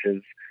 such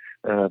as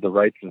the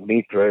rites of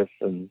Mithras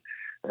and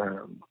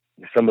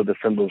some of the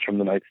symbols from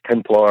the Knights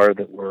Templar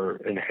that were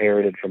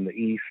inherited from the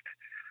East.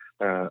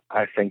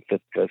 I think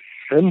that the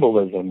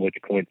symbolism which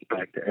points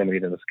back to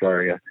Amanita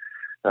muscaria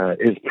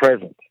is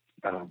present.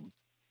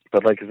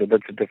 But like I said,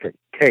 that's a different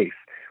case.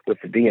 With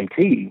the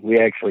DMT, we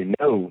actually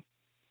know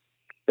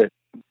that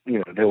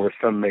there were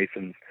some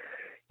Masons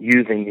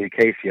using the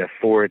acacia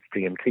for its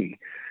DMT.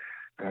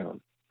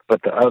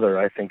 But the other,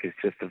 I think, is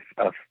just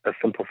a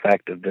simple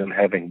fact of them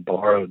having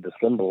borrowed the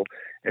symbol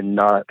and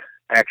not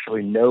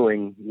actually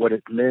knowing what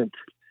it meant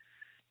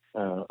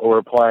or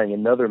applying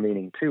another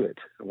meaning to it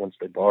once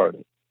they borrowed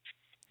it.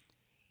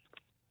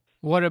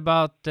 What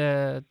about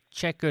the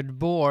checkered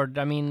board?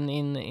 I mean,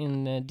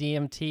 in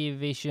DMT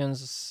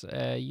visions,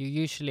 you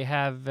usually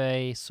have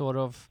a sort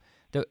of,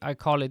 I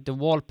call it the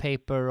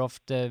wallpaper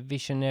of the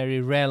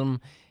visionary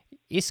realm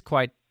is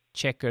quite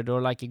checkered,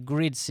 or like a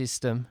grid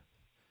system.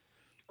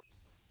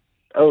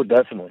 Oh,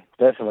 definitely.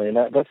 And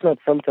that's not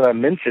something I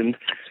mentioned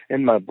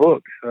in my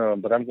book,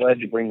 but I'm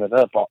glad you bring that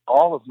up.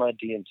 All of my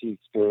DMT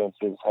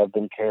experiences have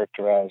been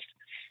characterized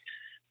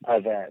by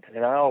that,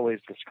 and I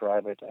always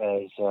describe it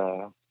as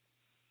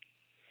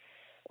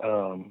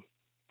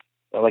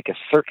like a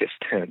circus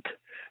tent,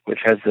 which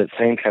has that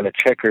same kind of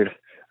checkered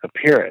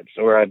appearance,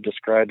 or I've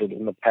described it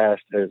in the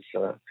past as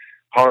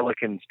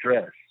Harlequin's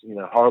dress.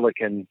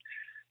 Harlequin,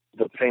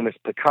 the famous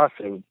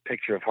Picasso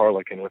picture of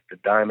Harlequin with the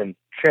diamond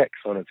checks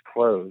on his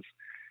clothes,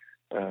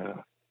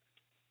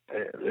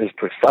 is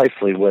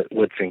precisely what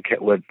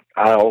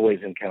I always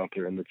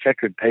encounter. And the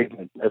checkered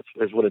pavement,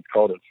 is what it's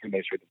called in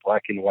Freemasonry, the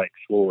black and white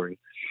flooring,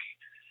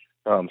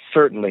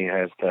 certainly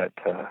has that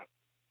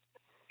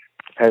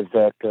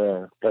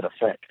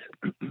effect.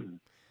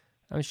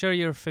 I'm sure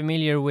you're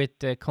familiar with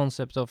the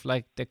concept of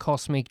like the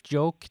cosmic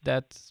joke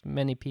that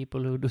many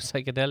people who do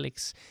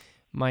psychedelics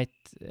might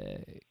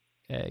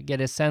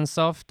get a sense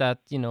of, that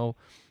you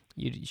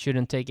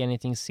shouldn't take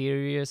anything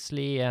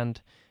seriously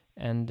and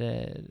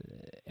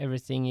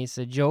everything is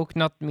a joke,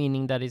 not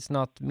meaning that it's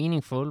not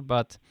meaningful,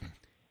 but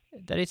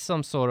that it's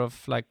some sort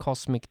of like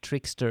cosmic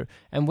trickster.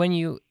 And when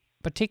you,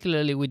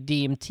 particularly with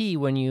DMT,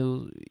 when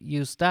you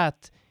use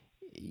that,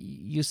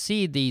 you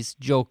see these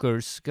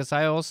jokers, because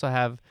I also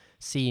have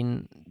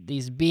seen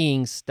these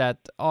beings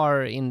that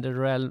are in the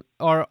realm,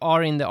 or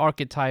are in the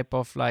archetype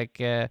of like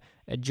a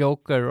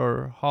Joker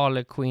or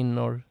Harlequin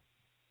or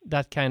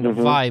that kind of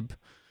vibe.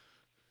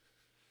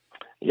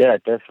 Yeah,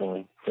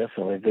 definitely.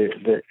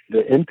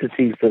 The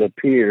entities that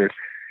appear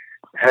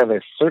have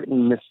a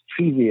certain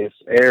mischievous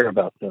air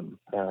about them,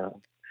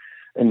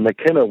 and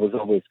McKenna was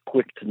always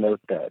quick to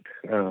note that.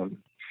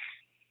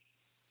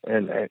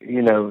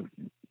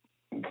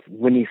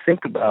 When you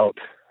think about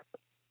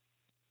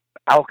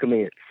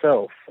alchemy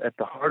itself, at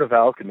the heart of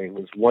alchemy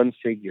was one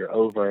figure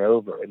over and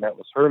over, and that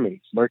was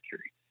Hermes,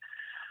 Mercury.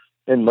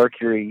 And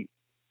Mercury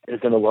is,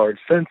 in a large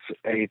sense,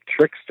 a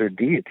trickster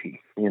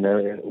deity.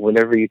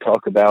 Whenever you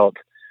talk about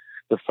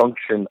the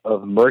function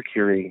of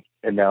Mercury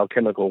in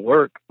alchemical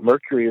work,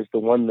 Mercury is the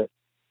one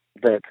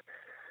that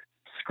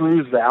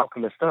screws the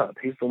alchemist up.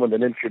 He's the one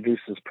that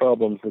introduces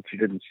problems that you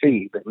didn't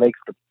see, that makes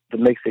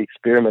the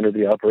experiment or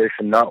the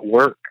operation not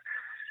work.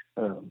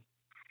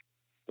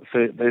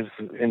 So there's,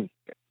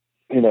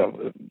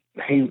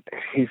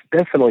 he's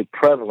definitely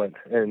prevalent,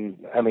 and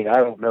I mean, I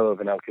don't know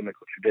of an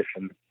alchemical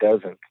tradition that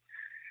doesn't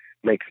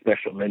make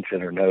special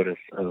mention or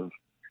notice of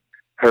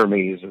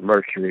Hermes or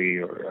Mercury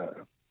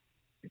or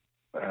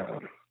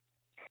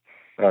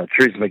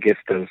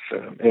Trismegistus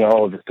in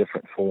all of his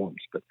different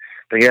forms. But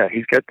yeah,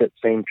 he's got that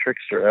same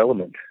trickster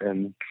element,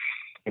 and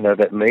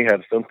that may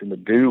have something to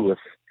do with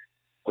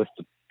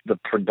the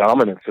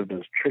predominance of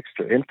those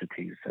trickster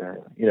entities.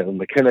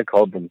 McKenna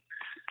called them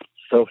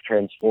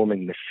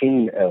self-transforming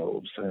machine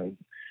elves, and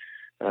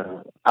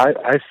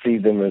I see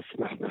them as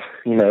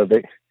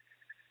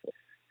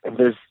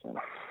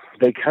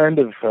they kind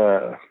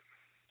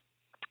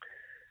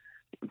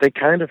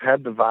of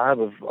had the vibe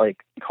of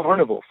like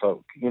carnival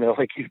folk.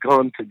 Like you've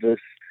gone to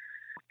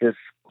this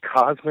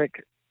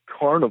cosmic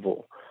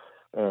carnival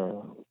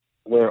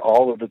where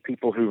all of the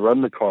people who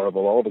run the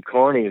carnival, all the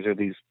carnies, are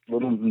these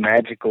little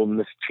magical,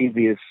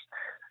 mischievous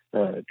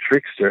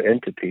trickster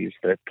entities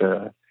that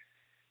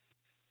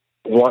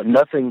want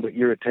nothing but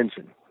your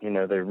attention.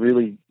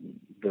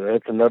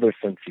 That's another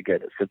sense you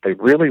get, is that they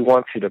really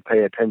want you to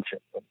pay attention,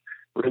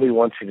 really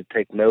want you to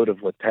take note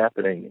of what's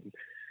happening.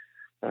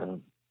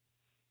 And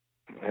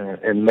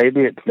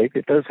maybe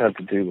it does have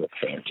to do with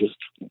just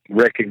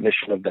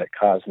recognition of that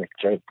cosmic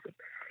joke.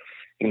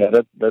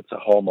 That's a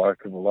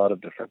hallmark of a lot of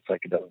different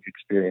psychedelic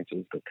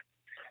experiences, that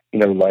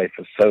life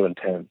is so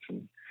intense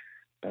and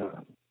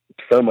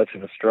so much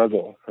of a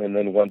struggle, and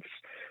then once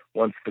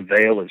once the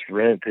veil is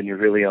rent and you're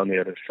really on the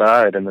other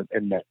side and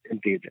in that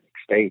entheogenic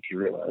state, you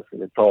realize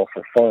that it's all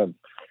for fun.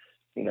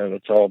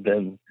 It's all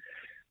been,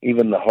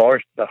 even the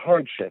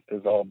hardship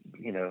is all,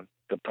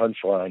 the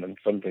punchline and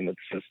something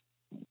that's just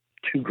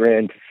too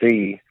grand to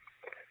see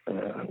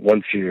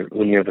when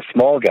you're the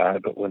small guy,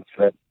 but once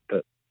that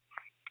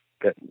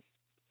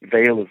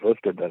veil is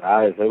lifted, that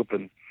eye is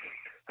open,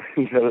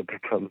 it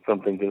becomes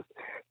something just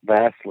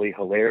vastly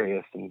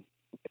hilarious and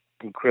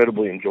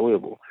incredibly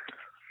enjoyable.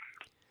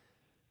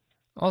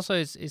 Also,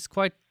 it's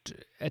quite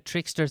a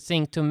trickster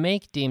thing to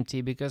make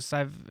DMT, because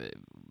I've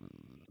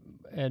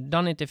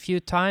done it a few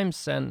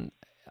times and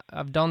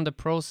I've done the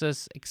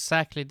process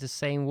exactly the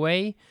same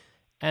way,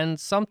 and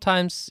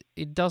sometimes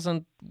it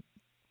doesn't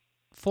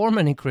form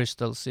any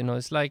crystals.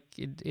 It's like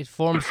it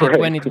forms it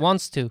when it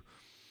wants to.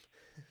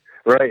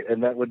 Right,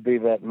 and that would be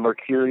that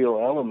mercurial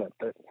element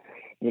that,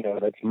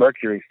 that's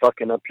Mercury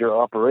fucking up your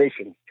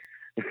operation,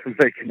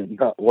 making it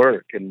not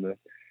work.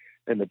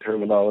 In the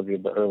terminology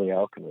of the early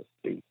alchemists,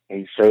 he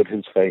showed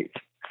his face.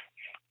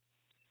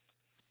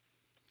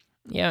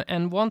 Yeah,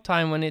 and one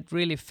time when it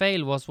really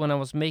failed was when I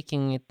was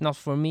making it not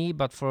for me,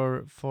 but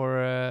for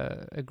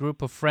a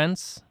group of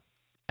friends,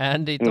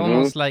 and it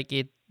almost like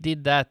it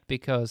did that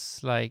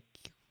because, like,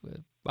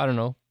 I don't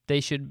know,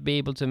 they should be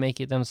able to make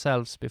it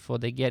themselves before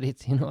they get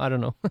it. I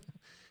don't know.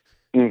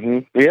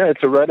 Yeah,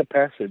 it's a rite of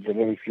passage. I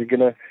mean, if you're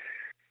gonna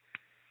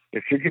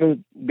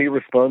be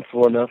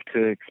responsible enough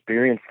to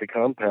experience the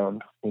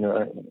compound,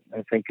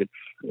 I think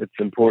it's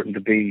important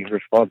to be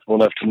responsible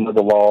enough to know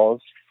the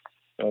laws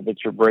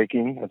that you're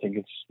breaking. I think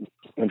it's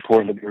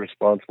important to be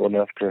responsible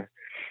enough to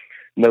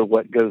know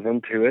what goes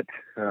into it.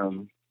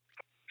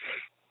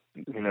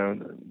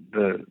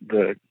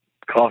 The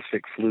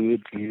caustic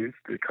fluids used,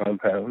 the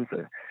compounds,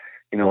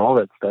 all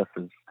that stuff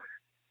is.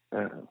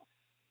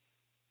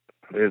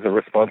 There's a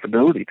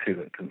responsibility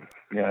to it, and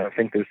I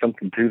think there's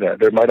something to that.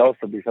 There might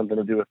also be something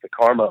to do with the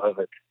karma of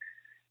it.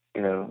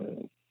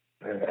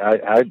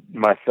 I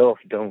myself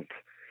don't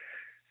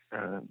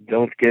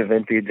give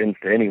entheogens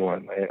to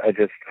anyone. I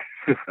just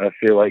I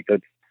feel like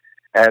that's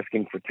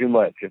asking for too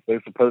much. If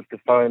they're supposed to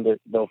find it,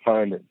 they'll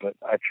find it. But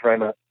I try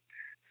not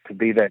to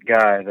be that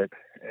guy that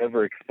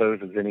ever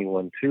exposes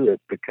anyone to it,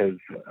 because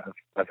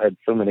I've had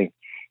so many,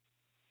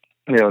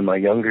 in my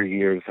younger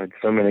years, I had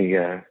so many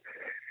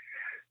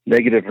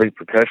negative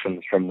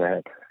repercussions from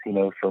that.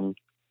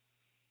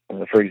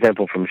 For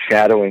example, from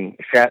shattering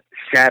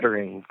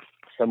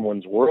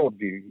someone's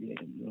worldview.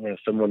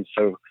 Someone's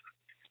so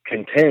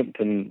content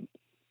and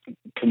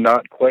to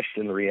not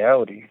question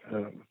reality,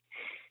 to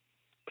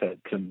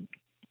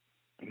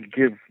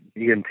give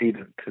DMT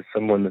to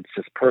someone that's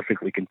just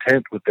perfectly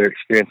content with their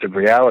experience of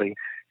reality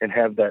and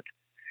have that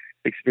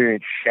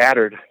experience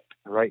shattered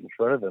right in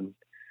front of them.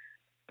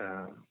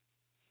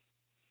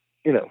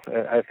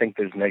 I think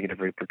there's negative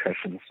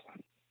repercussions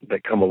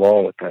that come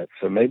along with that.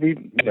 So maybe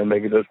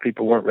those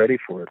people weren't ready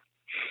for it.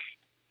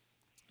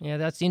 Yeah,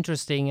 that's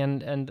interesting,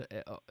 and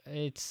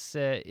it's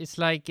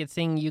like a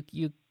thing you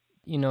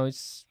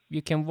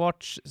can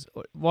watch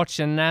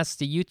a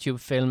nasty YouTube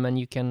film and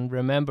you can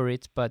remember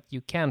it, but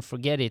you can't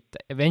forget it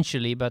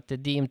eventually. But the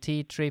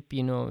DMT trip,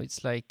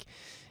 it's like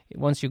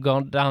once you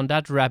go down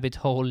that rabbit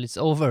hole, it's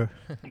over.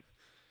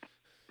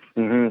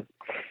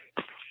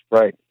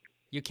 Right.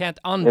 You can't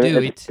undo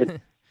it.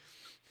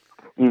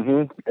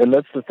 And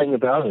that's the thing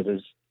about it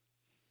is,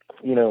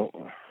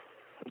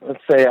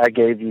 let's say I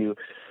gave you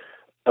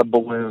a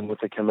balloon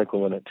with a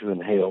chemical in it to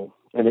inhale,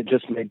 and it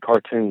just made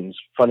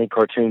funny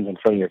cartoons in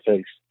front of your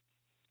face.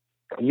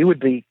 You would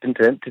be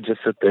content to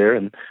just sit there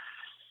and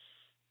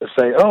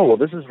say, oh, well,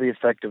 this is the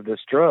effect of this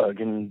drug,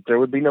 and there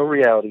would be no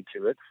reality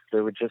to it.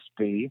 There would just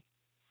be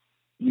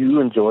you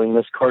enjoying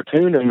this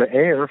cartoon in the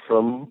air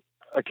from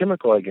a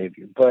chemical I gave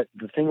you. But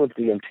the thing with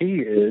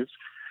DMT is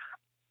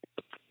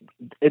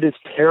it is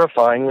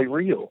terrifyingly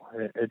real.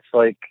 It's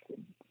like,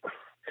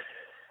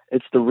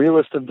 it's the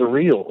realest of the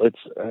real.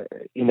 It's,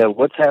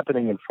 what's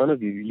happening in front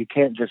of you. You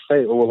can't just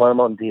say, oh, well,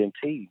 I'm on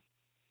DMT,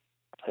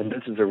 and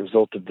this is a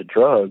result of the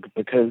drug,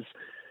 because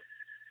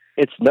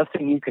it's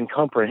nothing you can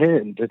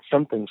comprehend. It's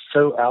something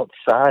so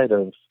outside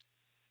of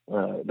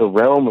the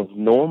realm of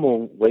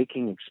normal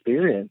waking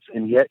experience,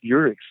 and yet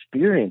you're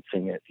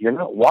experiencing it. You're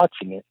not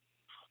watching it.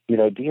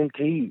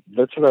 DMT,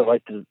 that's what I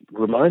like to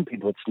remind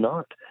people. It's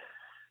not,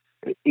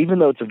 even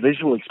though it's a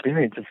visual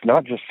experience, it's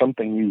not just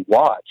something you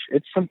watch.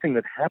 It's something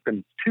that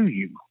happens to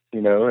you,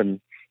 and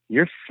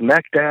you're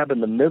smack dab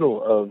in the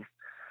middle of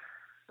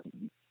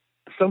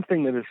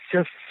something that is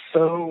just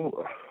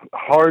so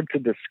hard to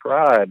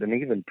describe and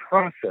even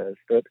process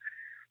that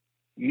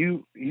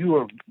you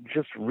are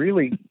just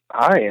really,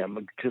 I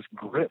am just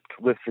gripped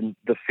with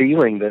the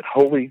feeling that,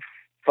 holy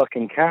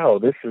fucking cow,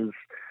 this is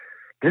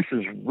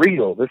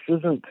real. This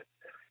isn't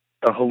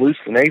a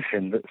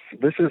hallucination.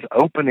 This is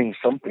opening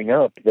something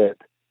up that,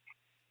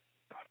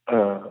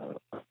 that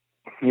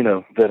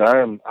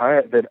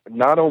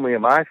not only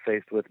am I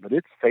faced with, but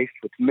it's faced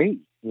with me,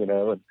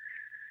 and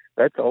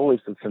that's always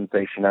the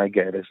sensation I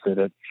get, is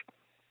that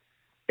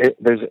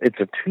it's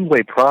a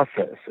two-way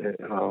process.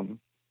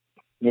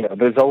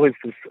 there's always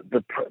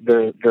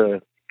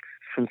the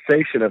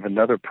sensation of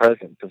another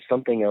presence, of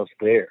something else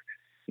there.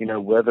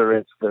 Whether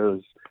it's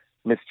those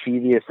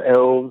mischievous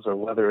elves or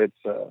whether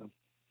it's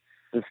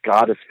this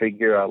goddess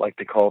figure I like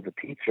to call the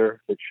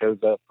teacher that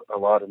shows up a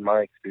lot in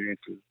my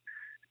experiences.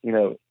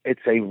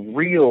 It's a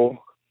real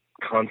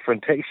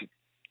confrontation.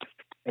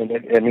 And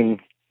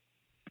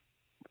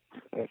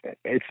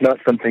it's not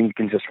something you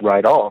can just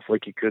write off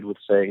like you could with,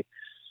 say,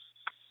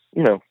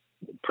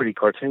 pretty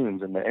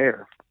cartoons in the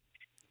air.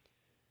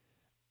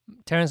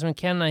 Terence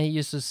McKenna, he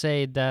used to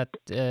say that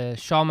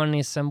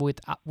shamanism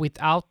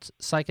without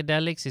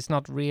psychedelics is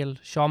not real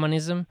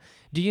shamanism.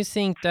 Do you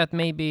think that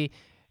maybe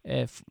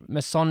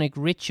Masonic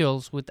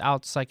rituals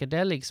without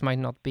psychedelics might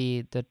not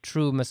be the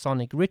true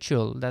Masonic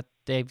ritual, that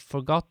they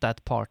forgot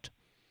that part?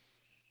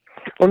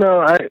 Well,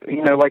 no,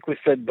 like we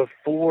said,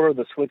 before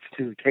the switch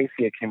to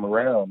Cassia came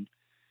around,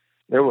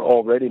 there were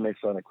already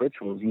Masonic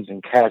rituals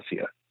using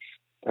Cassia.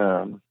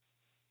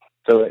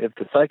 So if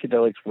the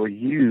psychedelics were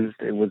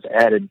used, it was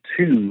added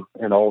to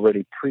an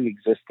already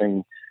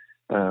pre-existing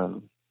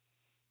set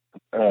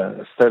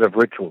of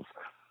rituals.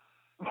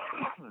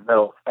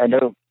 No, I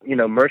know,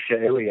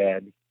 Mircea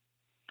Eliade,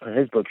 in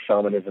his book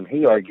Shamanism,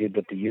 he argued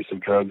that the use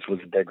of drugs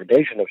was a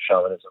degradation of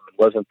shamanism. It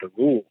wasn't the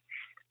rule.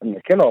 And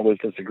McKenna always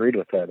disagreed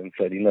with that and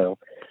said,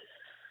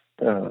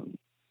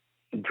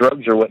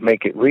 drugs are what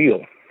make it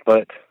real.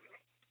 But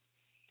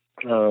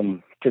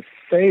to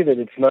say that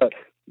it's not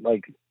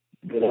like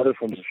that other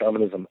forms of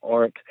shamanism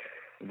aren't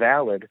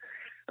valid,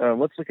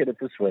 let's look at it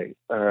this way.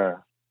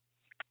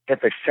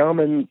 If a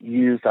shaman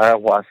used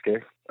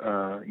ayahuasca,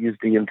 used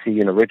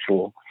DMT in a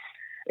ritual,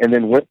 and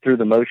then went through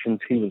the motions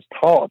he was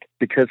taught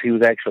because he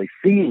was actually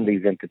seeing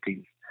these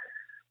entities,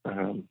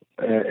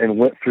 and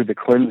went through the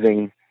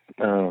cleansing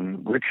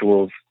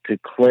rituals to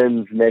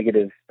cleanse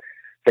negative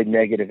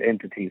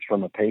entities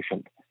from a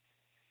patient.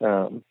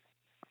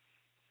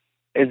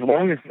 As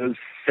long as those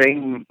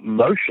same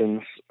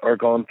motions are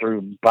gone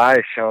through by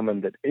a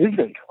shaman that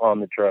isn't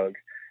on the drug,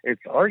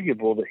 it's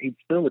arguable that he'd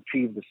still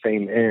achieve the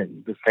same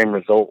end, the same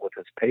result with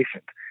his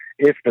patient,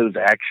 if those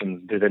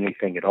actions did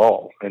anything at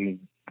all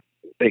and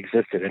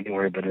existed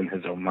anywhere but in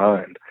his own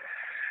mind.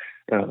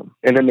 And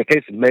in the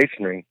case of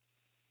Masonry,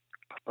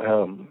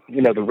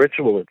 the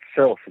ritual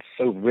itself is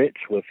so rich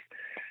with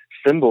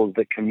symbols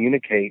that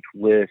communicate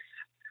with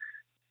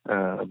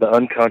the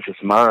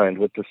unconscious mind,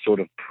 with the sort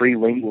of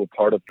prelingual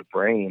part of the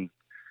brain,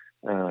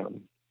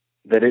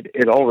 that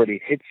it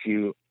already hits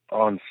you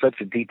on such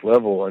a deep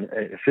level, and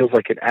it feels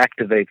like it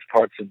activates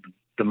parts of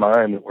the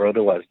mind that were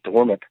otherwise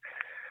dormant.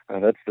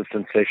 That's the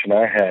sensation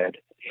I had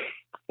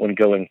when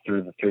going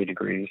through the 3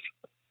 degrees.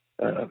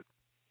 I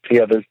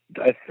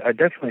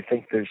definitely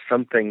think there's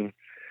something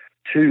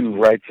to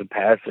rites of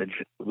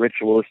passage,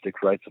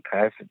 ritualistic rites of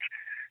passage,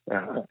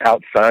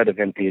 outside of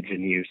entheogen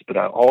use. But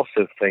I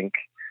also think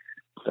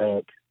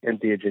that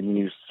entheogen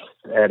use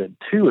added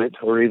to it,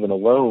 or even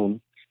alone,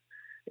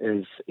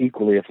 is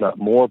equally, if not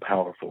more,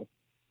 powerful.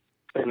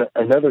 And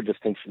another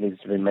distinction needs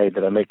to be made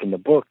that I make in the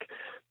book.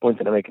 Point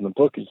that I make in the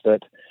book is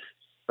that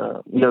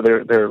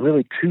there are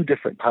really 2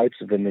 different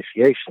types of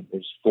initiation.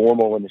 There's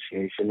formal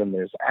initiation and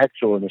there's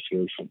actual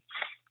initiation.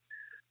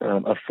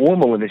 A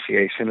formal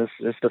initiation is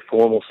just a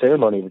formal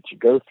ceremony that you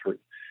go through.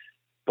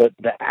 But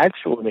the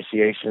actual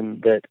initiation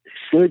that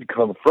should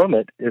come from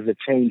it is a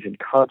change in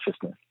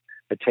consciousness,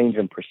 a change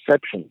in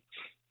perception.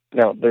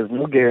 Now, there's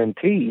no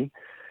guarantee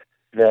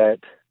that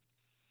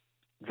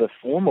the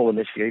formal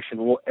initiation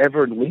will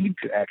ever lead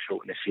to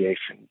actual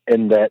initiation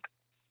in that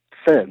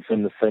sense,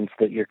 in the sense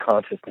that your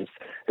consciousness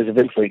is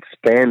eventually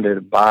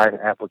expanded by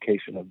the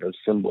application of those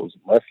symbols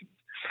and lessons.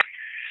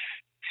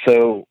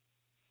 So,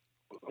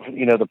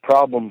 the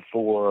problem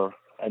for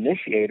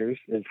initiators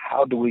is,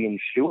 how do we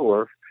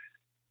ensure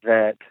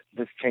that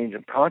this change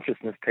of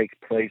consciousness takes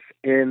place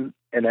in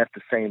and at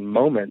the same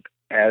moment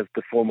as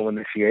the formal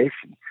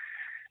initiation?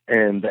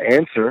 And the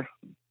answer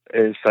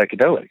is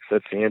psychedelics.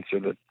 That's the answer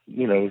that,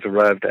 was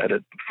arrived at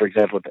it, for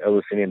example, with the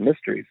Eleusinian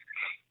Mysteries.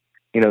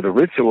 The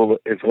ritual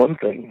is one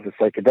thing, the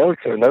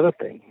psychedelics are another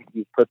thing.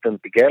 You put them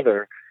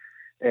together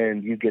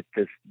and you get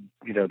this,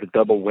 the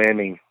double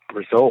whammy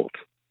result.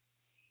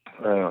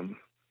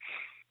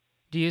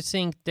 Do you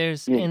think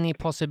there's any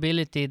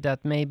possibility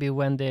that maybe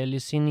when the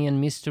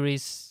Eleusinian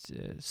Mysteries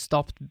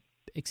stopped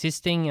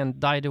existing and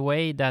died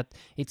away, that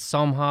it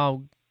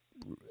somehow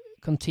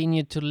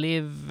continued to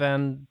live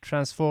and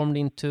transformed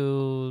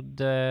into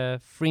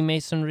the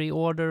Freemasonry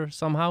order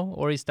somehow?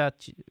 Or is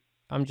that,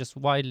 I'm just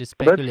wildly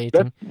speculating?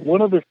 That's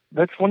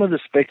one of the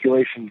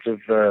speculations of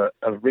a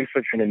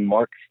researcher named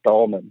Mark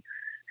Stallman.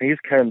 He's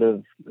kind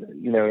of,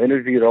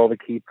 interviewed all the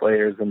key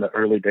players in the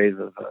early days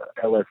of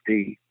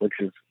LSD, which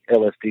is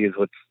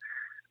what's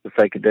the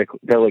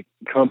psychedelic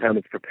compound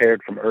that's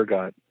prepared from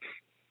ergot.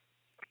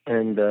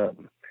 And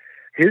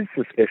his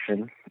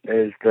suspicion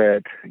is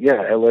that,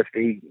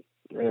 LSD,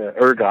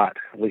 ergot,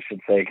 we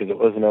should say, because it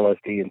wasn't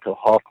LSD until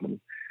Hoffman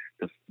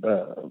just,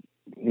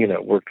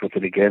 worked with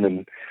it again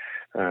in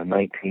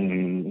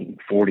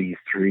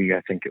 1943,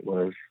 I think it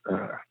was,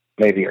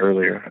 maybe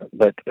earlier.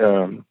 But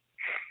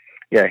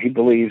yeah, he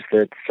believes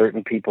that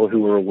certain people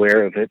who were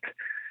aware of it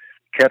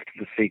kept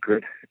the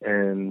secret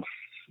and,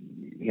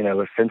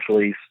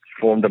 essentially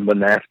formed a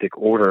monastic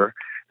order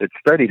that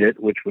studied it,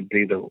 which would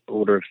be the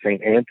Order of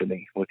St.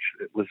 Anthony, which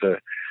was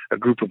a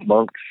group of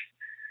monks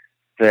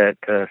that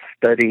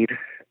studied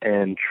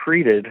and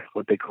treated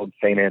what they called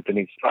St.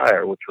 Anthony's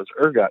fire, which was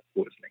ergot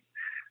poisoning,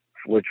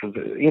 which was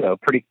a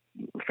pretty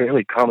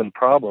fairly common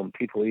problem.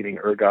 People eating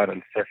ergot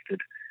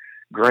infested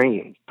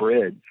grains,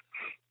 breads.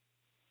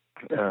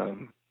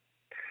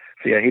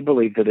 So yeah, he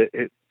believed that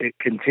it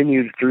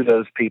continued through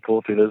those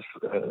people, through those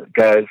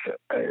guys,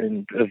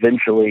 and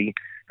eventually,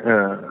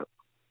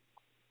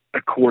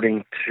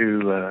 according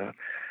to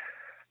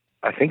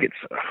I think it's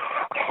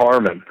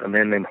Harmon, a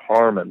man named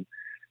Harmon,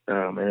 in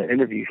an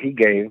interview he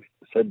gave,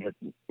 said that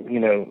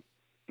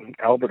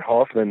Albert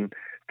Hoffman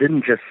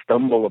didn't just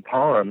stumble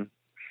upon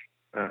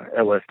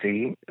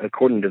LSD.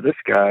 According to this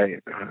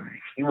guy,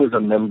 he was a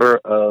member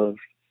of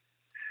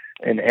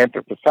an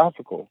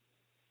anthroposophical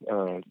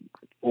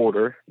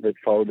order that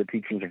followed the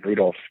teachings of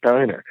Rudolf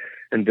Steiner.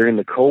 And during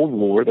the Cold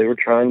War, they were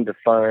trying to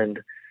find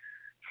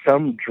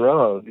some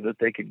drug that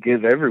they could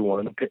give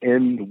everyone to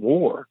end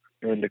war.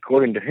 And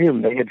according to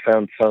him, they had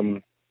found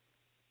some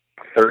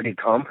 30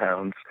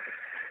 compounds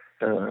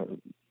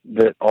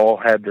that all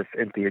had this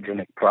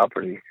entheogenic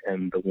property.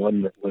 And the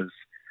one that was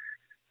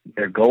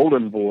their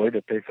golden boy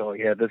that they thought,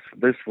 yeah,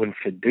 this one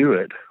should do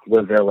it,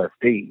 was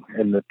LSD.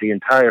 And that the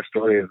entire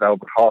story of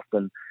Albert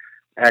Hoffman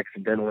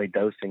accidentally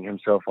dosing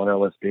himself on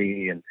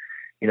LSD and,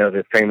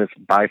 the famous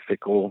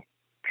bicycle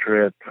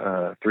trip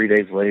 3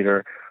 days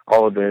later,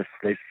 all of this,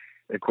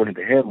 according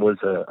to him, was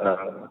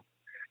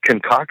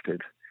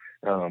concocted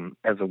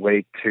as a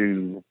way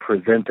to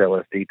present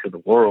LSD to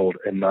the world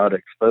and not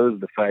expose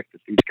the fact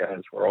that these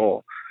guys were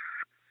all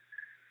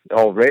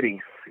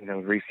already,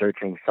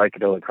 researching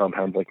psychedelic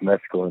compounds like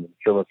mescaline and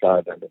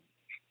psilocybin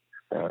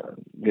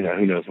and,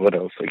 who knows what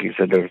else. Like you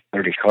said, there were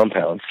 30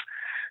 compounds.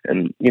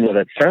 And,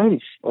 that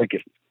sounds like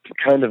it's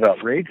kind of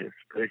outrageous,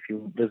 but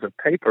there's a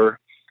paper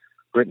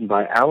written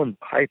by Alan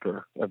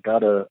Piper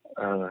about a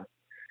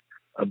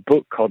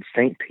book called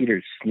St.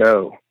 Peter's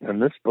Snow.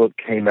 And this book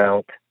came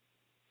out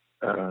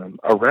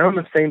around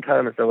the same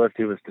time as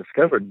LSD was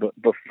discovered, but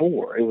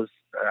before. It was,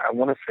 I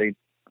want to say,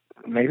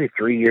 maybe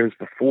 3 years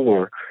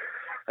before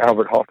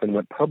Albert Hoffman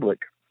went public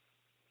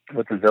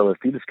with his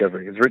LSD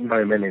discovery. It was written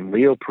by a man named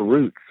Leo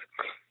Perutz.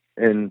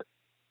 And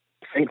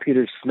St.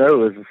 Peter's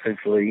Snow is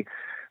essentially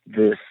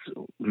this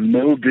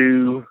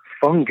mildew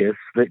fungus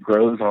that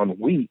grows on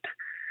wheat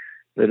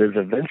that is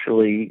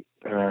eventually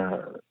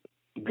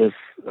this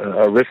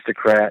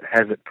aristocrat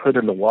has it put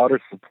in the water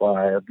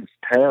supply of this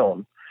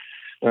town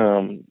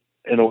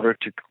in order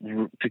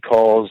to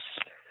cause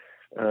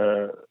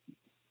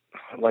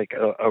like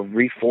a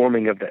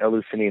reforming of the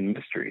Eleusinian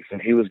mysteries. And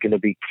he was going to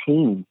be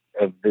king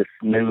of this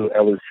new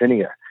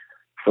Eleusinia,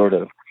 sort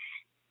of.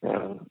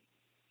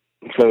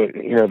 So,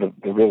 the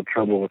real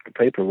trouble with the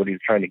paper, what he's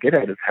trying to get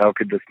at is how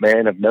could this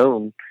man have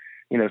known,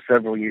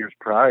 several years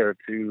prior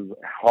to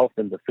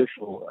Hoffman's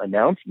official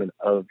announcement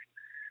of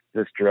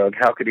this drug,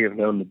 how could he have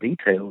known the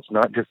details,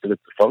 not just that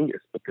it's a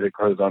fungus, but that it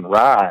grows on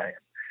rye,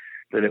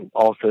 that it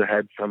also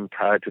had some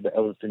tie to the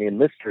Eleusinian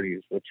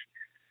mysteries, which,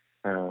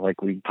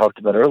 like we talked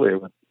about earlier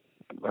with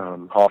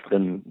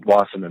Hoffman,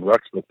 Wasson, and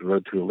Ruck's book, The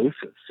Road to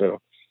Eleusis. So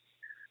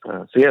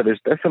yeah,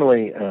 there's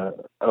definitely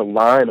a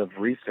line of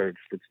research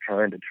that's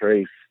trying to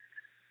trace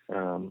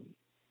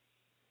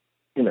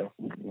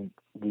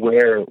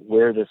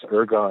where this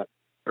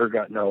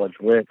ergot knowledge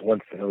went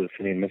once the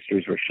Eleusinian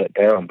mysteries were shut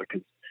down,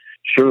 because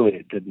surely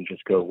it didn't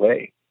just go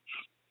away.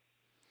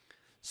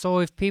 So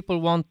if people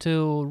want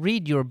to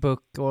read your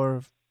book,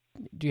 or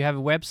do you have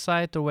a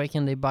website, or where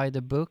can they buy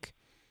the book?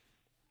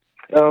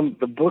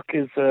 The book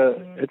is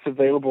it's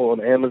available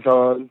on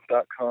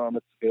Amazon.com.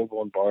 It's available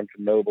on Barnes &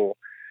 Noble.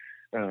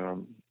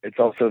 It's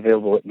also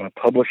available at my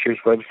publisher's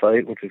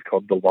website, which is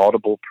called The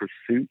Laudable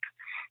Pursuit.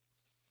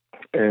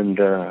 And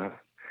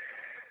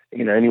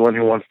anyone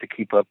who wants to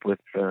keep up with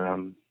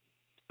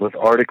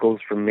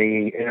articles from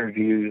me,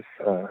 interviews,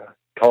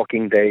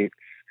 talking dates,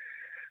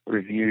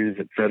 reviews,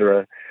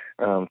 etc.,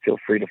 feel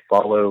free to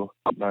follow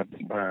my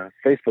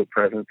Facebook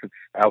presence. It's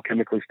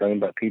Alchemically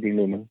Stoned by P.D.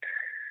 Newman.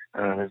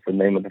 Is the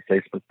name of the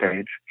Facebook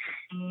page.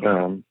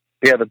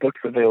 The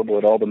book's available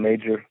at all the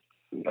major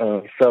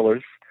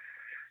sellers,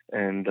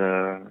 and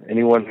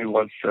anyone who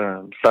wants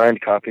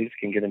signed copies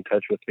can get in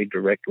touch with me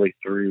directly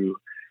through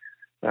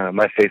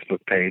my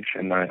Facebook page,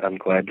 and I'm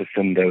glad to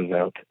send those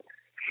out.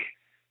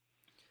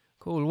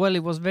 Cool. Well,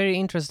 it was very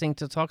interesting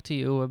to talk to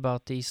you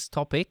about these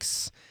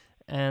topics,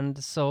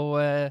 and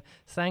so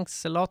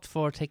thanks a lot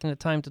for taking the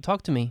time to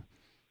talk to me.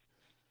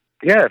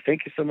 Yeah,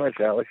 thank you so much,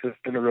 Alex. It's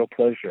been a real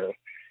pleasure.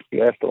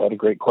 You asked a lot of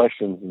great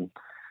questions, and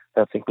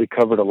I think we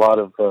covered a lot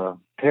of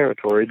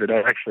territory that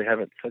I actually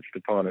haven't touched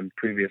upon in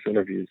previous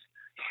interviews.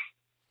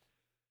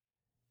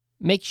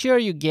 Make sure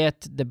you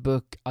get the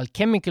book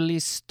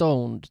Alchemically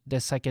Stoned, The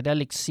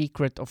Psychedelic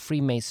Secret of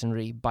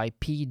Freemasonry by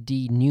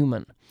P.D.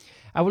 Newman.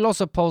 I will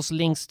also post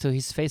links to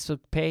his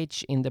Facebook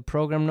page in the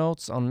program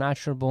notes on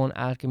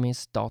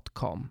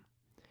naturalbornalchemist.com.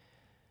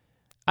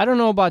 I don't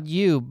know about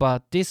you,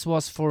 but this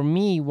was for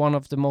me one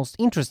of the most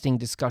interesting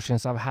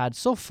discussions I've had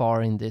so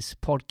far in this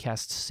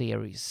podcast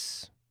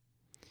series.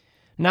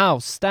 Now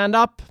stand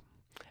up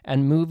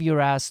and move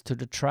your ass to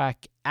the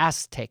track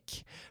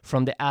Aztec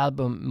from the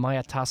album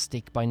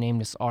Mayatastic by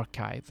Nameless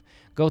Archive.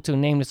 Go to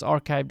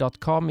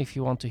namelessarchive.com if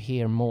you want to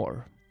hear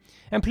more.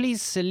 And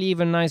please leave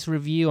a nice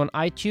review on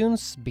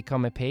iTunes,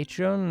 become a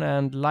Patreon,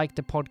 and like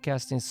the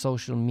podcast in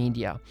social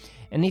media.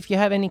 And if you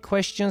have any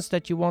questions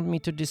that you want me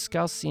to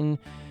discuss in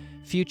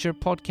future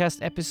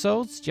podcast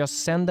episodes,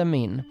 just send them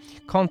in.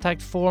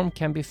 Contact form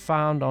can be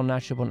found on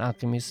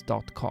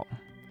naturalbornalchemist.com.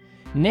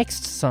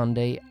 Next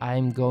Sunday,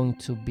 I'm going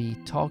to be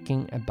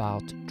talking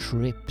about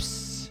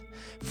trips.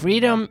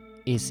 Freedom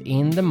is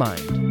in the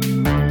mind.